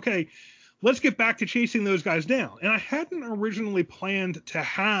occasions, like, okay, let's get back to chasing those guys down. And I hadn't originally planned to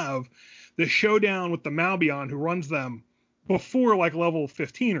have the showdown with the Malbion who runs them before like level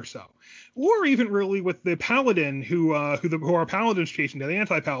 15 or so, or even really with the paladin who our paladin's chasing down, the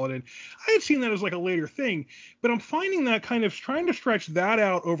anti-paladin. I had seen that as like a later thing, but I'm finding that kind of trying to stretch that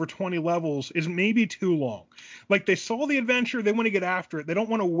out over 20 levels is maybe too long. Like, they saw the adventure, they want to get after it, they don't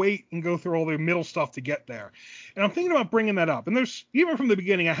want to wait and go through all the middle stuff to get there. And I'm thinking about bringing that up. And there's, even from the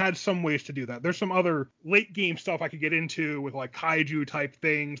beginning, I had some ways to do that. There's some other late game stuff I could get into with like kaiju type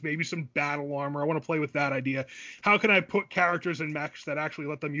things, maybe some battle armor. I want to play with that idea. How can I put characters in mechs that actually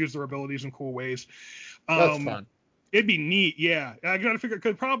let them use their abilities in cool ways? That's fun. It'd be neat, yeah. I got to figure,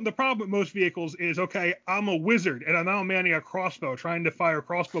 because the problem with most vehicles is, okay, I'm a wizard and I'm now manning a crossbow, trying to fire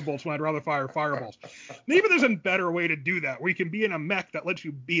crossbow bolts when I'd rather fire fireballs. Maybe there's a better way to do that, where you can be in a mech that lets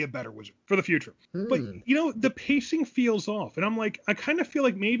you be a better wizard for the future. But the pacing feels off, and I'm like, I kind of feel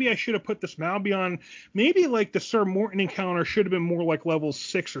like maybe I should have put this Malbion, maybe like the Sir Morton encounter should have been more like level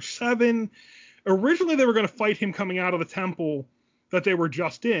 6 or 7. Originally, they were going to fight him coming out of the temple that they were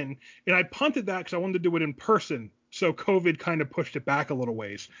just in, and I punted that because I wanted to do it in person So COVID kind of pushed it back a little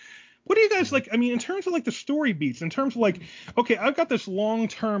ways. What do you guys like? I mean, in terms of like the story beats, in terms of like, okay, I've got this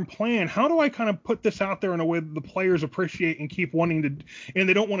long-term plan. How do I kind of put this out there in a way that the players appreciate and keep wanting to, and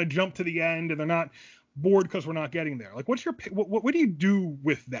they don't want to jump to the end and they're not bored because we're not getting there? Like, what's your, what do you do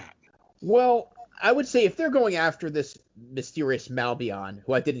with that? Well, I would say if they're going after this mysterious Malbion,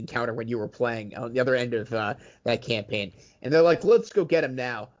 who I did encounter when you were playing on the other end of that campaign, and they're like, let's go get him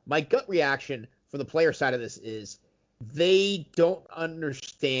now. My gut reaction from the player side of this is they don't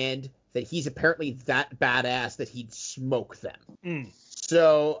understand that he's apparently that badass that he'd smoke them.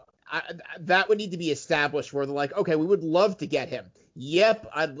 So that would need to be established where they're like, okay, we would love to get him. Yep,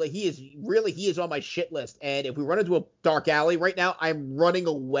 he is on my shit list. And if we run into a dark alley right now, I'm running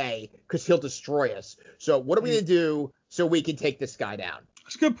away because he'll destroy us. So what are we going to do so we can take this guy down?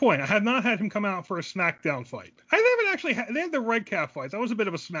 That's a good point. I have not had him come out for a SmackDown fight. They haven't actually they had the Red Cap fights. That was a bit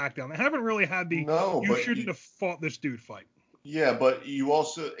of a SmackDown. They haven't really had the you shouldn't have fought this dude fight. Yeah, but you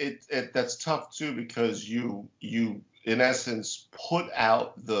also that's tough too because you in essence put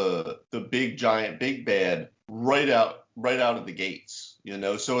out the big giant big bad right out of the gates,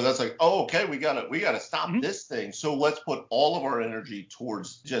 So that's like, oh, okay, we gotta stop this thing. So let's put all of our energy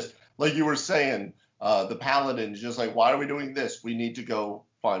towards just like you were saying. The Paladin is just like, why are we doing this? We need to go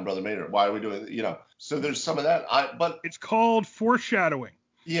find Brother Maynard. Why are we doing, So there's some of that. But it's called foreshadowing.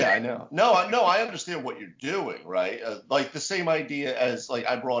 Yeah, I know. No, I understand what you're doing, right? Like the same idea as like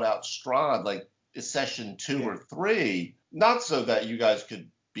I brought out Strahd, like session 2 or 3, not so that you guys could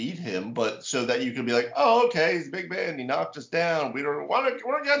beat him, but so that you could be like, oh, okay, he's a big man. He knocked us down. We're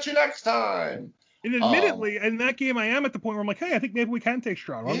gonna get you next time. And admittedly, in that game, I am at the point where I'm like, hey, I think maybe we can take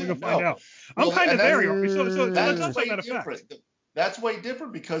Strahd. Why don't we go find out? I'm kind of there. So that's way different. That's way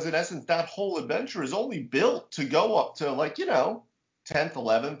different because in essence, that whole adventure is only built to go up to like, 10th,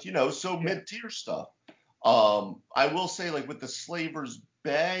 11th, so mid-tier stuff. I will say like with the Slaver's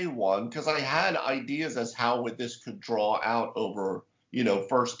Bay one, because I had ideas as how this could draw out over,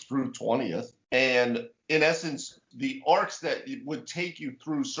 1st through 20th. And in essence, the arcs that would take you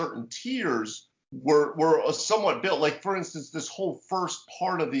through certain tiers were somewhat built. Like, for instance, this whole first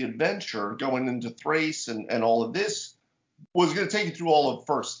part of the adventure going into Thrace and all of this was going to take you through all of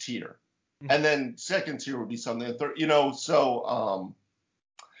first tier. And then second tier would be something, third, so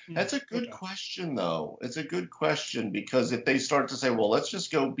that's a good question, though. It's a good question because if they start to say, well, let's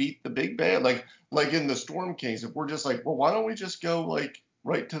just go beat the big bad, like in the Storm Kings, if we're just like, well, why don't we just go like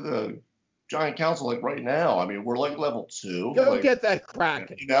right to the Giant Council like right now? I mean, we're like level 2. Go get that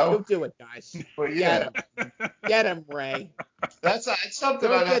Kraken. Go do it, guys. But yeah, get him, Ray. It's something.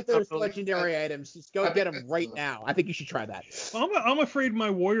 Go get those legendary items. Just go get them right now. I think you should try that. I'm afraid my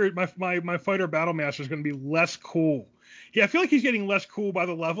warrior, my fighter battle master is going to be less cool. Yeah, I feel like he's getting less cool by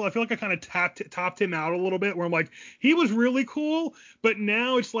the level. I feel like I kind of topped him out a little bit where I'm like, he was really cool, but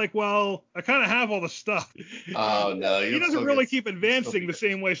now it's like, well, I kind of have all the stuff. Oh, no. He doesn't really keep advancing the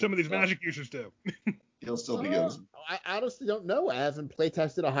same way some of these magic users do. He'll still be good. I honestly don't know. I haven't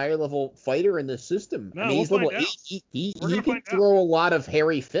playtested a higher level fighter in this system. No, I mean, he's level 8. He can throw a lot of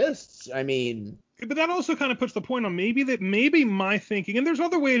hairy fists. I mean... But that also kind of puts the point on maybe my thinking, and there's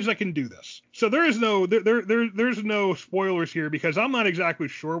other ways I can do this. So there's no spoilers here because I'm not exactly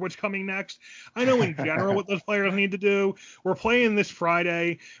sure what's coming next. I know in general what those players need to do. We're playing this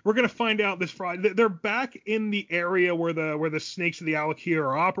Friday. We're gonna find out this Friday. They're back in the area where the snakes of the Alakir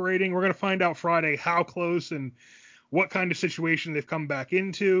are operating. We're gonna find out Friday how close and what kind of situation they've come back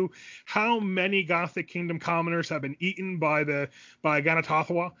into, how many Gothic Kingdom commoners have been eaten by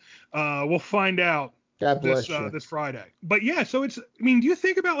Ganatathwa. We'll find out this Friday. But yeah, so do you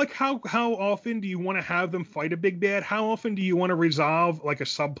think about like how often do you want to have them fight a big bad? How often do you want to resolve like a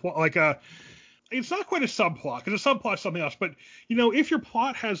subplot, it's not quite a subplot because a subplot is something else. But if your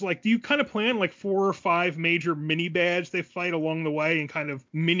plot has like, do you kind of plan like 4 or 5 major mini bads they fight along the way and kind of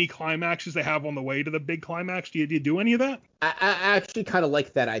mini climaxes they have on the way to the big climax? Do you do any of that? I actually kind of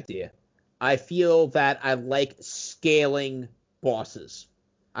like that idea. I feel that I like scaling bosses.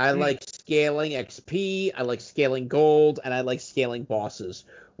 I like scaling XP. I like scaling gold, and I like scaling bosses.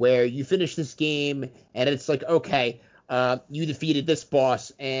 Where you finish this game and it's like, okay. You defeated this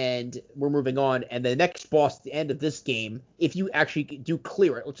boss, and we're moving on. And the next boss at the end of this game, if you actually do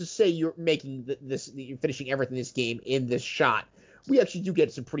clear it, let's just say you're making you're finishing everything in this game in this shot. We actually do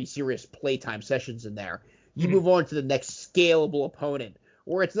get some pretty serious playtime sessions in there. You move on to the next scalable opponent,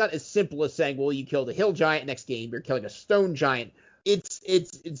 where it's not as simple as saying, well, you killed a hill giant next game, you're killing a stone giant.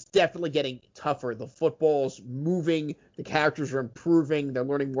 It's definitely getting tougher. The football's moving, the characters are improving, they're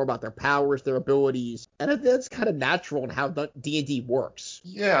learning more about their powers, their abilities, and I think that's kind of natural in how D&D works.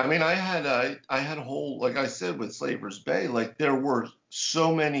 Yeah, I mean, I had a whole, like I said, with Slaver's Bay, like there were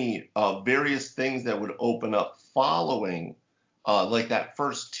so many various things that would open up following like that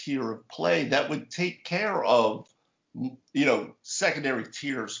first tier of play that would take care of, secondary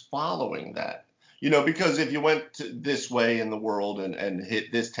tiers following that. Because if you went this way in the world and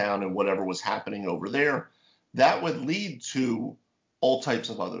hit this town and whatever was happening over there, that would lead to all types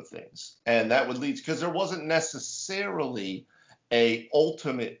of other things. And that would lead, because there wasn't necessarily a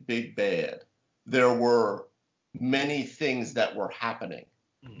ultimate big bad. There were many things that were happening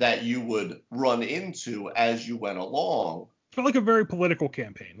that you would run into as you went along. It felt like a very political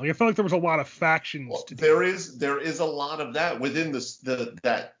campaign. Like, I felt like there was a lot of factions. Well, there is a lot of that within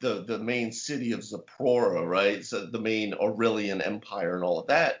the main city of Zaporra, right? So the main Aurelian Empire and all of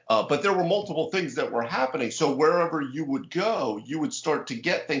that. But there were multiple things that were happening. So wherever you would go, you would start to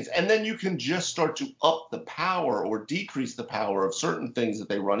get things, and then you can just start to up the power or decrease the power of certain things that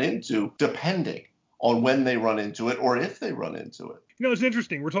they run into, depending on when they run into it or if they run into it. It's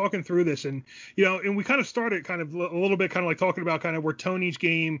interesting. We're talking through this, and and we kind of started kind of a little bit kind of like talking about kind of where Tony's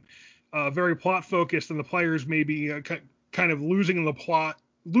game very plot focused and the players maybe kind of losing the plot,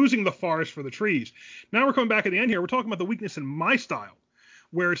 losing the forest for the trees. Now we're coming back at the end here. We're talking about the weakness in my style,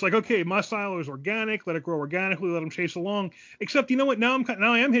 where it's like, okay, my style is organic, let it grow organically, let them chase along. Except, you know what? Now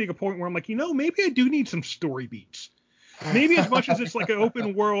I am hitting a point where I'm like, maybe I do need some story beats. Maybe as much as it's like an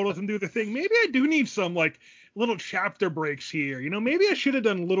open world, let them do the thing. Maybe I do need some like little chapter breaks here. Maybe I should have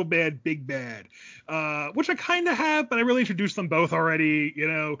done Little Bad, Big Bad, which I kind of have, but I really introduced them both already.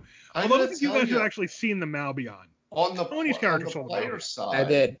 Although I don't think you guys have actually seen the Malbion. On the player side, I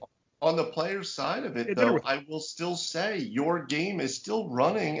did. On the player side of it, though, I will still say your game is still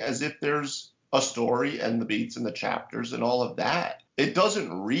running as if there's a story and the beats and the chapters and all of that. It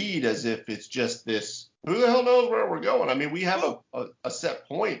doesn't read as if it's just this, who the hell knows where we're going? I mean, we have a set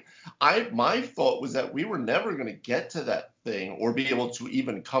point. My thought was that we were never going to get to that thing or be able to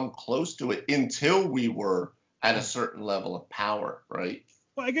even come close to it until we were at a certain level of power, right?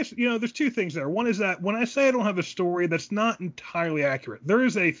 Well, I guess, there's two things there. One is that when I say I don't have a story, that's not entirely accurate. There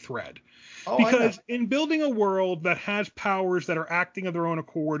is a thread. Because in building a world that has powers that are acting of their own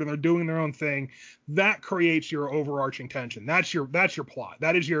accord and they're doing their own thing, that creates your overarching tension. That's your plot.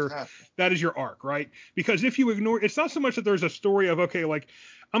 That is your arc, right? Because if you ignore, it's not so much that there's a story of, okay, like,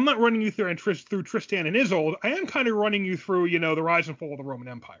 I'm not running you through Tristan and Isolde. I am kind of running you through, the rise and fall of the Roman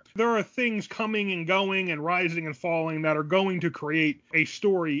Empire. There are things coming and going and rising and falling that are going to create a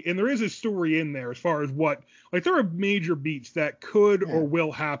story. And there is a story in there as far as there are major beats that could or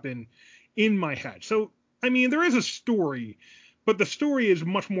will happen in my head. So, I mean, there is a story, but the story is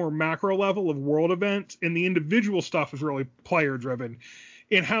much more macro level of world events, and the individual stuff is really player driven.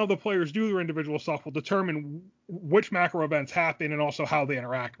 And how the players do their individual stuff will determine which macro events happen and also how they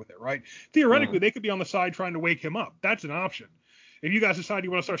interact with it, right? Theoretically, they could be on the side trying to wake him up. That's an option. If you guys decide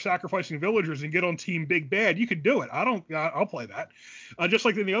you want to start sacrificing villagers and get on Team Big Bad, you could do it. I'll play that. Just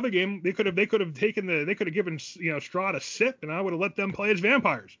like in the other game, they could have given Strahd a sip, and I would have let them play as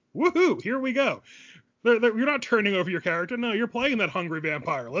vampires. Woohoo! Here we go. You're not turning over your character. No, you're playing that hungry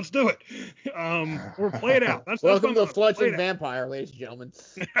vampire. Let's do it. Or play it out. Welcome to Fledgling Vampire, ladies and gentlemen.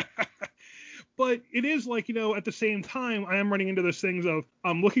 But it is like, at the same time, I am running into those things of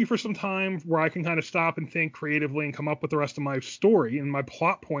I'm looking for some time where I can kind of stop and think creatively and come up with the rest of my story and my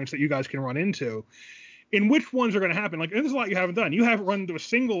plot points that you guys can run into. And which ones are going to happen? Like, there's a lot you haven't done. You haven't run into a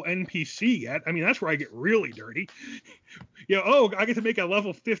single NPC yet. I mean, that's where I get really dirty. I get to make a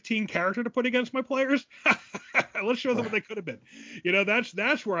level 15 character to put against my players. Let's show them what they could have been.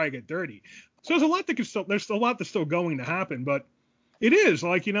 That's where I get dirty. So there's a lot that's still going to happen, but it is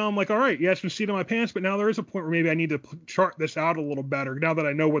like, I'm like, all right, yeah, it's been seat on my pants, but now there is a point where maybe I need to chart this out a little better now that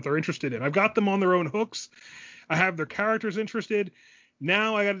I know what they're interested in. I've got them on their own hooks. I have their characters interested.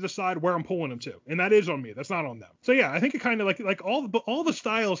 Now I got to decide where I'm pulling them to, and that is on me. That's not on them. So yeah, I think it kind of like all the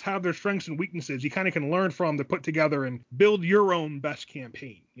styles have their strengths and weaknesses. You kind of can learn from to put together and build your own best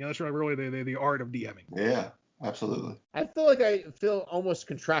campaign. That's really the art of DMing. Yeah, absolutely. I feel almost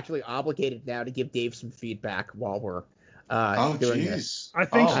contractually obligated now to give Dave some feedback while we're doing this. I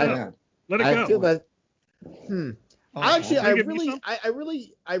think so. Let it go. I feel that. I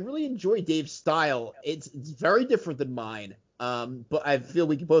really enjoy Dave's style. It's very different than mine. But I feel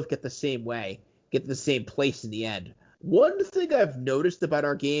we can both get the same way, get the same place in the end. One thing I've noticed about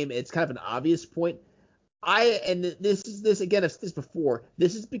our game, it's kind of an obvious point. This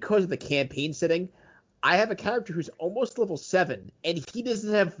is because of the campaign setting. I have a character who's almost level 7, and he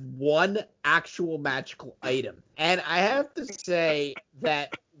doesn't have one actual magical item. And I have to say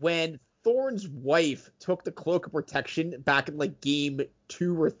that when Thorn's wife took the Cloak of Protection back in like game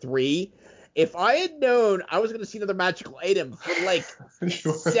 2 or 3, if I had known I was going to see another magical item for like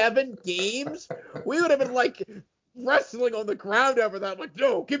 7 games, we would have been like wrestling on the ground over that. Like,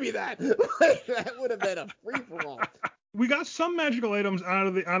 no, give me that. Like, that would have been a free for all. We got some magical items out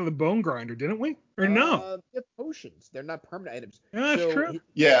of the bone grinder, didn't we? Or no? They're potions. They're not permanent items. Yeah, that's true.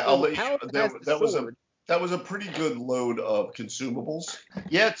 Yeah, So I'll let you. Paladin That was a pretty good load of consumables.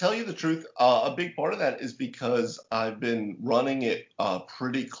 Yeah, tell you the truth, a big part of that is I've been running it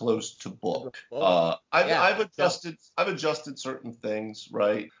pretty close to book. I've adjusted certain things,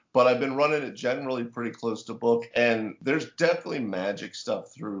 right? But I've been running it generally pretty close to book, and there's definitely magic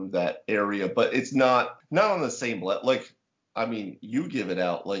stuff through that area, but it's not on the same level. Like, I mean, you give it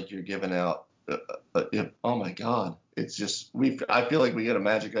out like you're giving out. Oh my God. It's just I feel like we get a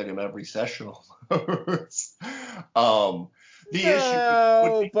magic item every session almost. The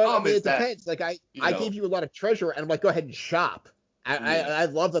issue would become it is that, depends. Like I gave you a lot of treasure, and I'm like, go ahead and shop. I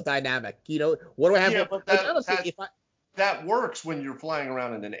love the dynamic. You know, what do I have? Yeah, but honestly, that works when you're flying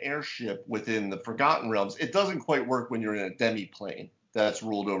around in an airship within the Forgotten Realms. It doesn't quite work when you're in a demi-plane that's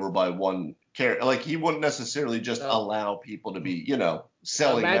ruled over by one character. Like, he wouldn't necessarily just allow people to be,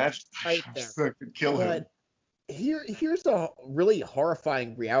 selling magic items that could kill him. Here's a really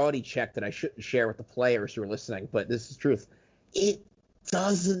horrifying reality check that I shouldn't share with the players who are listening, but this is truth. It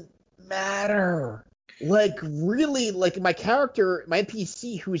doesn't matter. Like, really, like my character, my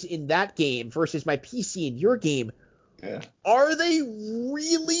NPC who's in that game versus my PC in your game, are they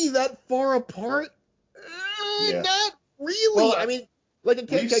really that far apart? Not really. Well, I mean, like,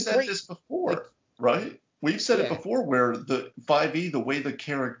 we've said this before, right? We've said it before, where the 5e, the way the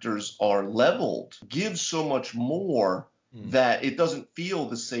characters are leveled, gives so much more that it doesn't feel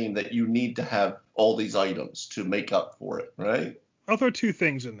the same, that you need to have all these items to make up for it, right? I'll throw 2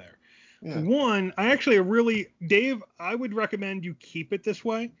 things in there. Yeah. One, Dave, I would recommend you keep it this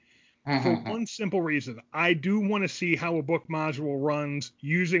way for one simple reason. I do want to see how a book module runs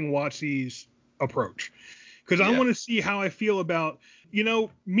using WotC's approach. Because I want to see how I feel about,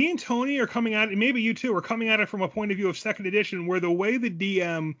 me and Tony are coming at it, maybe you too, are coming at it from a point of view of 2nd edition, where the way the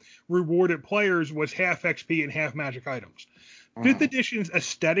DM rewarded players was half XP and half magic items. 5th edition's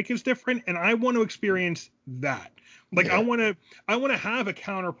aesthetic is different, and I want to experience that. Like, I want to have a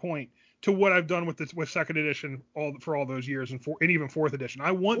counterpoint to what I've done with 2nd edition for all those years, and even 4th edition.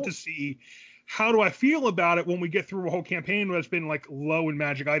 I want to see, how do I feel about it when we get through a whole campaign that's been like low in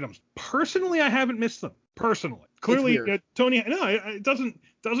magic items. Personally, I haven't missed them. Personally, clearly, Tony, no, it doesn't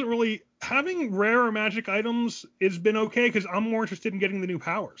really. Having rarer magic items has been okay, because I'm more interested in getting the new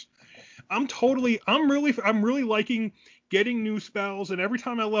powers. I'm really liking getting new spells, and every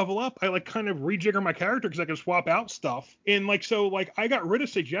time I level up, I like kind of rejigger my character because I can swap out stuff. And I got rid of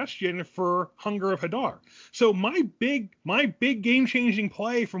suggestion for Hunger of Hadar. So my big game changing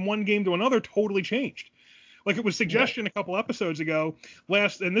play from one game to another totally changed. Like, it was suggestion a couple episodes ago,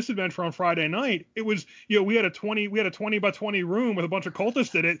 in this adventure on Friday night. It was, we had a 20 by 20 room with a bunch of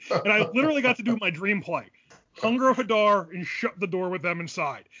cultists in it, and I literally got to do my dream play. Hunger of Hadar, and shut the door with them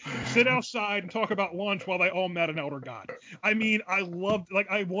inside. Sit outside and talk about lunch while they all met an elder god. I mean, I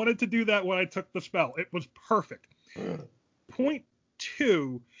wanted to do that when I took the spell. It was perfect. Point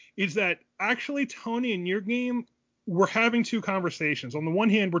 2 is that actually, Tony, in your game, we're having 2 conversations. On the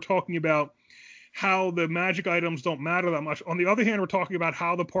one hand, we're talking about how the magic items don't matter that much. On the other hand, we're talking about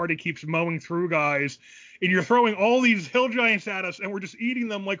how the party keeps mowing through guys, and you're throwing all these hill giants at us, and we're just eating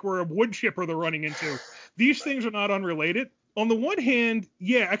them like we're a wood chipper they're running into. These things are not unrelated. On the one hand,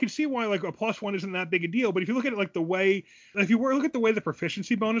 I can see why like a +1 isn't that big a deal, but if you look at it like look at the way the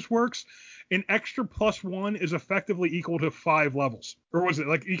proficiency bonus works, an extra +1 is effectively equal to 5 levels. Or was it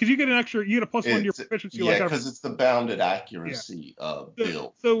like, because you get a +1 to your proficiency? Because it's the bounded accuracy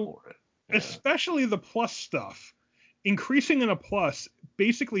build for it. Especially the plus stuff, increasing in a plus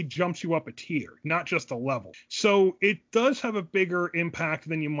basically jumps you up a tier, not just a level. So it does have a bigger impact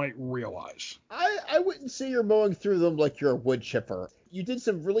than you might realize. I wouldn't say you're mowing through them like you're a wood chipper. You did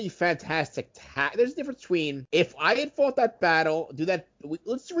some really fantastic There's a difference between, if I had fought that battle,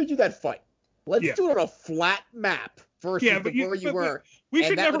 let's redo that fight. Let's do it on a flat map versus where you were. We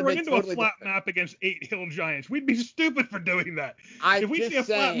should never run into a flat map against 8 hill giants. We'd be stupid for doing that. If we see a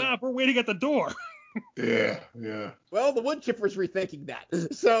flat map, we're waiting at the door. Yeah. Well, the wood chipper's rethinking that.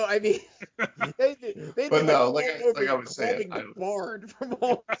 So, I mean, but no, like I was saying, the barn from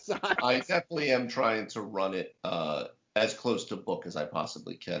all sides. I definitely am trying to run it as close to book as I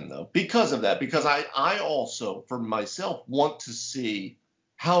possibly can, though, because of that. Because I also, for myself, want to see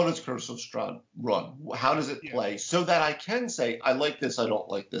how does Curse of Strahd run? How does it play? So that I can say, I like this, I don't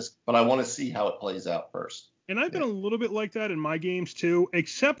like this, but I want to see how it plays out first. And I've been a little bit like that in my games too,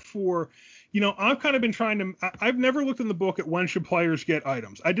 except for, I've kind of been trying to, I've never looked in the book at when should players get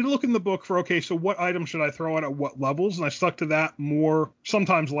items. I did look in the book for, okay, so what items should I throw out at what levels? And I stuck to that more,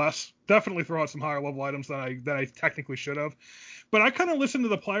 sometimes less. Definitely throw out some higher level items that I technically should have. But I kind of listened to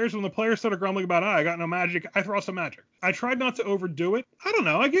the players. When the players started grumbling about, I got no magic, I throw out some magic. I tried not to overdo it. I don't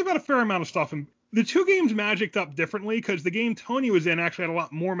know. I gave out a fair amount of stuff. And the two games magicked up differently because the game Tony was in actually had a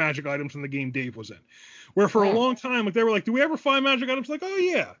lot more magic items than the game Dave was in. Where for a long time, like they were like, do we ever find magic items? Like, oh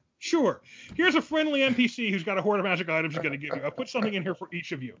yeah, sure. Here's a friendly NPC who's got a horde of magic items he's going to give you. I put something in here for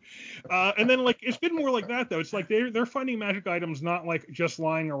each of you. And then like it's been more like that though. It's like they're finding magic items not like just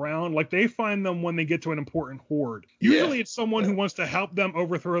lying around. Like they find them when they get to an important horde. Usually it's someone who wants to help them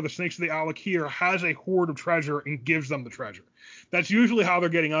overthrow the Snakes of the Alakir, has a horde of treasure and gives them the treasure. That's usually how they're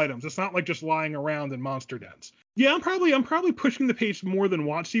getting items. It's not like just lying around in monster dens. Yeah, I'm probably pushing the pace more than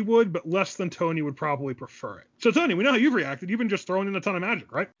Watsy would, but less than Tony would probably prefer it. So Tony, we know how you've reacted. You've been just throwing in a ton of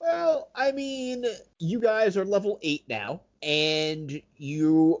magic, right? Well, I mean, you guys are level 8 now, and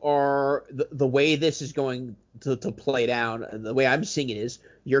you are the way this is going to play down, and the way I'm seeing it is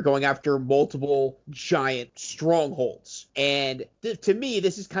you're going after multiple giant strongholds. And to me,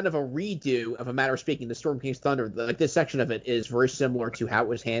 this is kind of a redo of A Matter of Speaking, the Storm King's Thunder. Like this section of it is very similar to how it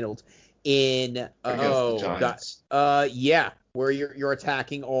was handled in where you're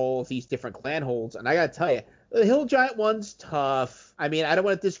attacking all of these different clan holds. And I gotta tell you, the Hill Giant one's tough. I mean, I don't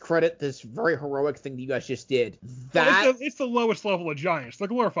want to discredit this very heroic thing that you guys just did. It's the lowest level of giants. They're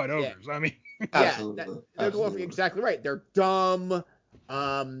glorified ogres. I mean, they're glorified. Exactly right. They're dumb.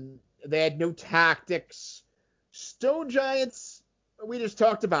 They had no tactics. Stone Giants, we just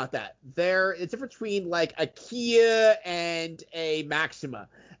talked about that. They're the difference between like a Kia and a Maxima.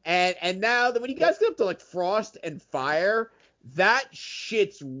 And now that when you guys get up to like Frost and Fire, that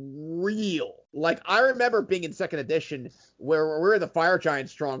shit's real. Like I remember being in second edition where we're in the Fire Giant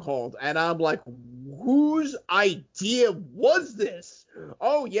stronghold, and I'm like, whose idea was this?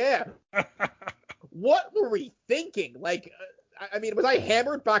 Oh yeah. What were we thinking? Like, I mean, was I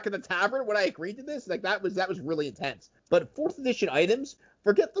hammered back in the tavern when I agreed to this? Like that was really intense. But fourth edition items,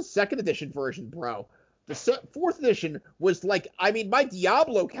 forget the second edition version, bro. The fourth edition was like, I mean, my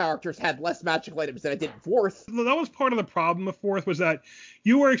Diablo characters had less magical items than I did in fourth. That was part of the problem of fourth, was that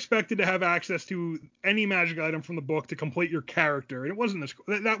you were expected to have access to any magic item from the book to complete your character. And it wasn't this.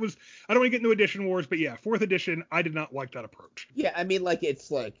 That was, I don't want to get into edition wars, but yeah, fourth edition, I did not like that approach. Yeah, I mean, like,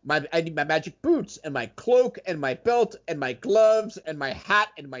 it's like, I need my magic boots and my cloak and my belt and my gloves and my hat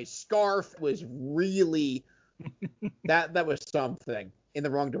and my scarf was really, that was something. In the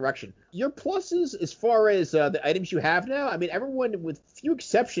wrong direction. Your pluses as far as the items you have now, I mean, everyone with few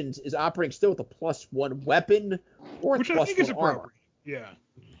exceptions is operating still with a +1 weapon or which plus I think is appropriate. Armor. Yeah.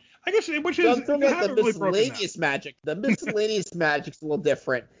 I guess, which is, I'm throwing out the miscellaneous magic. The miscellaneous magic's a little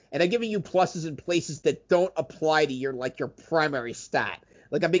different, and I'm giving you pluses in places that don't apply to your primary stat.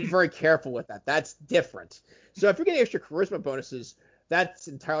 Like, I'm being very careful with that. That's different. So if you're getting extra charisma bonuses, that's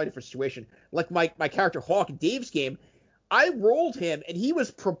an entirely different situation. Like my character Hawk in Dave's game, I rolled him, and he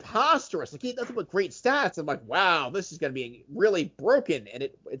was preposterous. Like, he had nothing but great stats. I'm like, wow, this is going to be really broken. And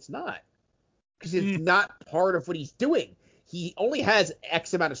it's not. Because it's not part of what he's doing. He only has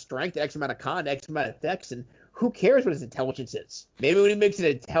X amount of strength, X amount of con, X amount of dex, and who cares what his intelligence is? Maybe when he makes an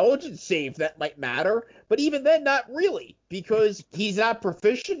intelligence save, that might matter. But even then, not really. Because he's not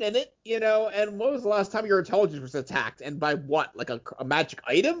proficient in it, and when was the last time your intelligence was attacked? And by what? Like a magic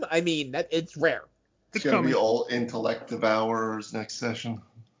item? I mean, it's rare. It's going to be all intellect devourers next session.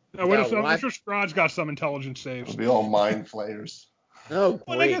 I'm sure Strahd's got some intelligence saves. It'll be all mind flayers. Oh,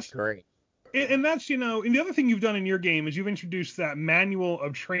 great. And that's, and the other thing you've done in your game is you've introduced that manual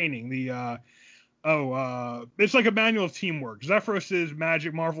of training. It's like a manual of teamwork. Zephyros's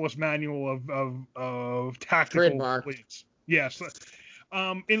marvelous manual of tactical plates. Yes.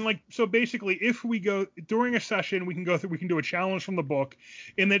 So basically, if we go during a session, we can do a challenge from the book,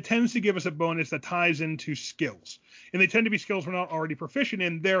 and that tends to give us a bonus that ties into skills, and they tend to be skills we're not already proficient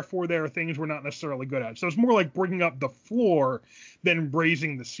in. Therefore, there are things we're not necessarily good at. So it's more like bringing up the floor than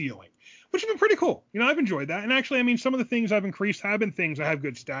raising the ceiling, which has been pretty cool. I've enjoyed that. And actually, I mean, some of the things I've increased have been things I have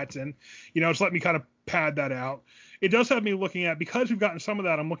good stats in. It's let me kind of pad that out. It does have me looking at, because we've gotten some of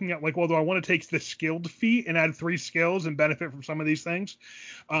that, I'm looking at like, well, do I want to take the skilled feat and add 3 skills and benefit from some of these things?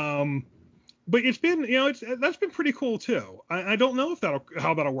 But it's been, that's been pretty cool too. I don't know if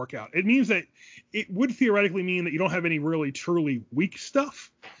how that'll work out. It means that it would theoretically mean that you don't have any really truly weak stuff.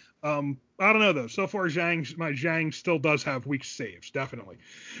 I don't know though. So far, my Zhang still does have weak saves. Definitely,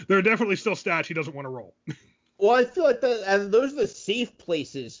 there are definitely still stats he doesn't want to roll. Well, I feel like those are the safe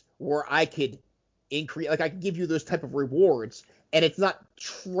places where I could increase, like I can give you those type of rewards, and it's not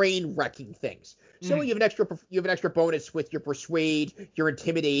train wrecking things. So you have an extra bonus with your persuade, your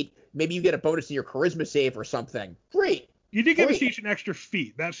intimidate. Maybe you get a bonus in your charisma save or something. Great. You did give us each an extra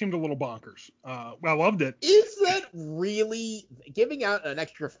feat. That seemed a little bonkers. I loved it. Is that really giving out an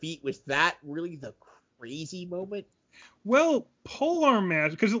extra feat? Was that really the crazy moment? Well, Polearm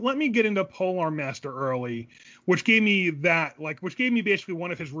Master, because it let me get into Polearm Master early, which gave me basically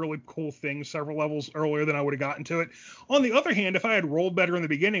one of his really cool things several levels earlier than I would have gotten to it. On the other hand, if I had rolled better in the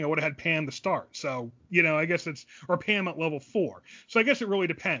beginning, I would have had Pam to start. So, I guess or Pam at level 4. So I guess it really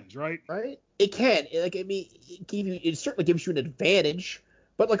depends, right? Right. It can. It certainly gives you an advantage,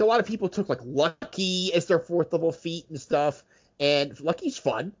 but like a lot of people took like Lucky as their 4th level feat and stuff, and Lucky's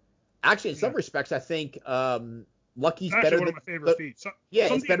fun. Actually, in some respects, I think Lucky's better one than of my favorite feats.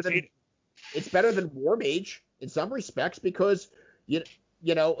 It's better than War Mage in some respects because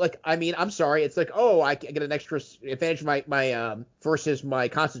I'm sorry, it's like, oh, I get an extra advantage my versus my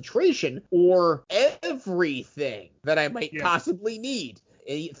concentration or everything that I might possibly need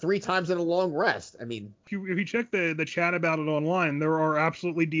 3 times in a long rest. I mean, if you check the chat about it online, there are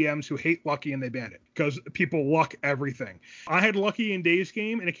absolutely DMs who hate Lucky and they ban it because people luck everything. I had Lucky in Days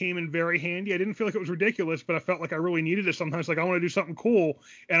Game and it came in very handy. I didn't feel like it was ridiculous, but I felt like I really needed it sometimes. Like I want to do something cool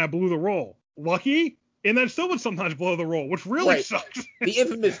and I blew the roll. Lucky, and then still would sometimes blow the roll, which really sucks. The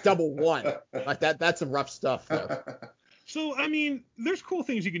infamous double 1. Like that's some rough stuff though. So, I mean, there's cool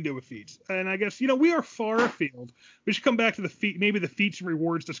things you can do with feats. And I guess, we are far afield. We should come back to maybe the feats and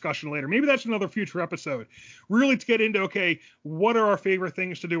rewards discussion later. Maybe that's another future episode. Really to get into, okay, what are our favorite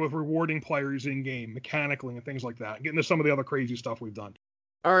things to do with rewarding players in game, mechanically and things like that. And get into some of the other crazy stuff we've done.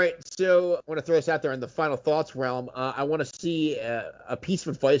 All right, so I want to throw this out there in the final thoughts realm. I want to see a piece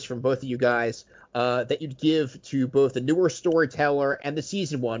of advice from both of you guys that you'd give to both the newer storyteller and the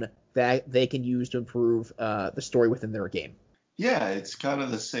seasoned one that they can use to improve the story within their game. Yeah, it's kind of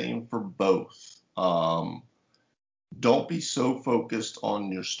the same for both. Don't be so focused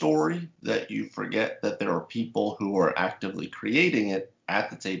on your story that you forget that there are people who are actively creating it at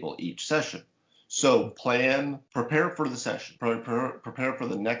the table each session. So prepare for the session, prepare for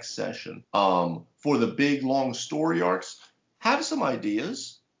the next session. For the big, long story arcs, have some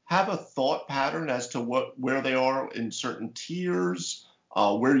ideas, have a thought pattern as to where they are in certain tiers,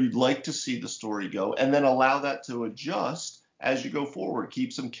 where you'd like to see the story go, and then allow that to adjust as you go forward.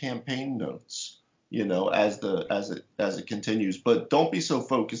 Keep some campaign notes, as it continues. But don't be so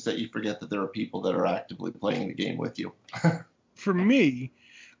focused that you forget that there are people that are actively playing the game with you. For me,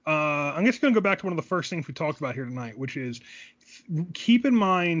 I'm just going to go back to one of the first things we talked about here tonight, which is keep in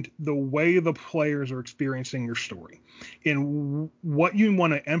mind the way the players are experiencing your story and what you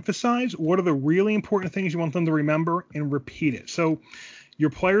want to emphasize. What are the really important things you want them to remember, and repeat it. So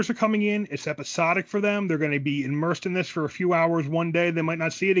your players are coming in. It's episodic for them. They're going to be immersed in this for a few hours one day. They might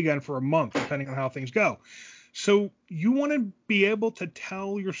not see it again for a month, depending on how things go. So you want to be able to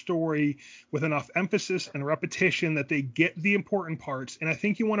tell your story with enough emphasis and repetition that they get the important parts. And I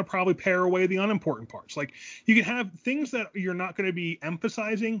think you want to probably pare away the unimportant parts. Like you can have things that you're not going to be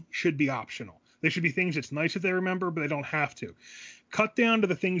emphasizing should be optional. They should be things it's nice if they remember, but they don't have to. Cut down to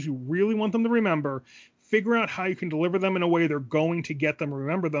the things you really want them to remember. Figure out how you can deliver them in a way they're going to get them,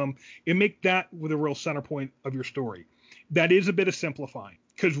 remember them, and make that the real center point of your story. That is a bit of simplifying,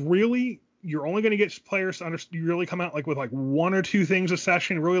 because really, you're only going to get players to understand. You really come out with 1 or 2 things a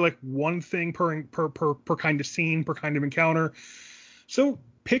session, really like one thing per kind of scene, per kind of encounter. So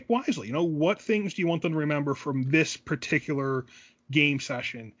pick wisely. What things do you want them to remember from this particular game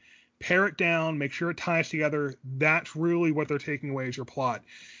session? Pare it down, make sure it ties together. That's really what they're taking away as your plot.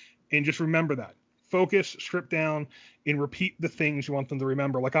 And just remember that. Focus, strip down, and repeat the things you want them to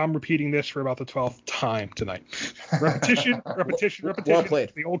remember. Like I'm repeating this for about the 12th time tonight. Repetition. Well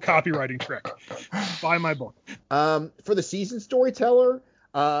played. The old copywriting trick. Buy my book. For the seasoned storyteller,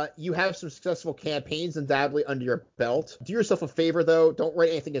 you have some successful campaigns undoubtedly under your belt. Do yourself a favor, though. Don't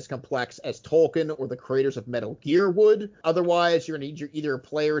write anything as complex as Tolkien or the creators of Metal Gear would. Otherwise, you're going to need either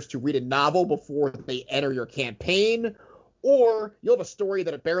players to read a novel before they enter your campaign, or you'll have a story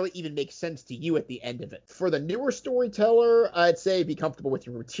that barely even makes sense to you at the end of it. For the newer storyteller, I'd say be comfortable with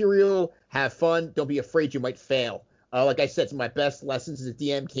your material, have fun, don't be afraid you might fail. Like I said, some of my best lessons as a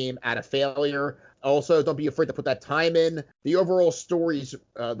DM came out of failure. Also, don't be afraid to put that time in. The overall stories,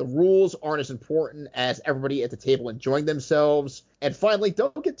 the rules aren't as important as everybody at the table enjoying themselves. And finally,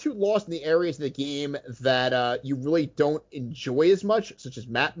 don't get too lost in the areas of the game that you really don't enjoy as much, such as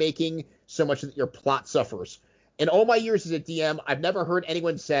map making, so much that your plot suffers. In all my years as a DM, I've never heard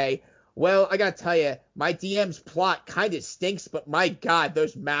anyone say, well, I gotta tell you, my DM's plot kind of stinks, but my God,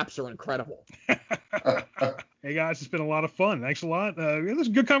 those maps are incredible. Hey guys, it's been a lot of fun. Thanks a lot. This is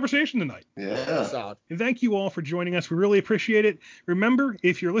a good conversation tonight. Yeah. Solid. And thank you all for joining us. We really appreciate it. Remember,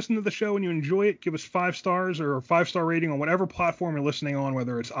 if you're listening to the show and you enjoy it, give us 5 stars or a 5-star rating on whatever platform you're listening on,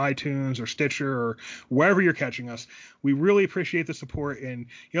 whether it's iTunes or Stitcher or wherever you're catching us. We really appreciate the support, and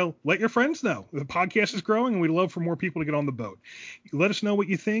let your friends know. The podcast is growing, and we'd love for more people to get on the boat. Let us know what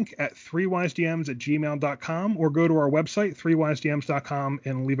you think at 3wisedms@gmail.com, or go to our website 3wisedms.com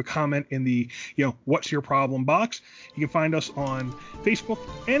and leave a comment in the what's your problem box. You can find us on Facebook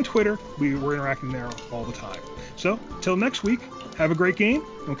and Twitter. We're interacting there all the time. So, till next week, have a great game,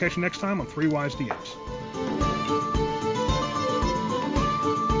 and we'll catch you next time on 3 Wise DMs.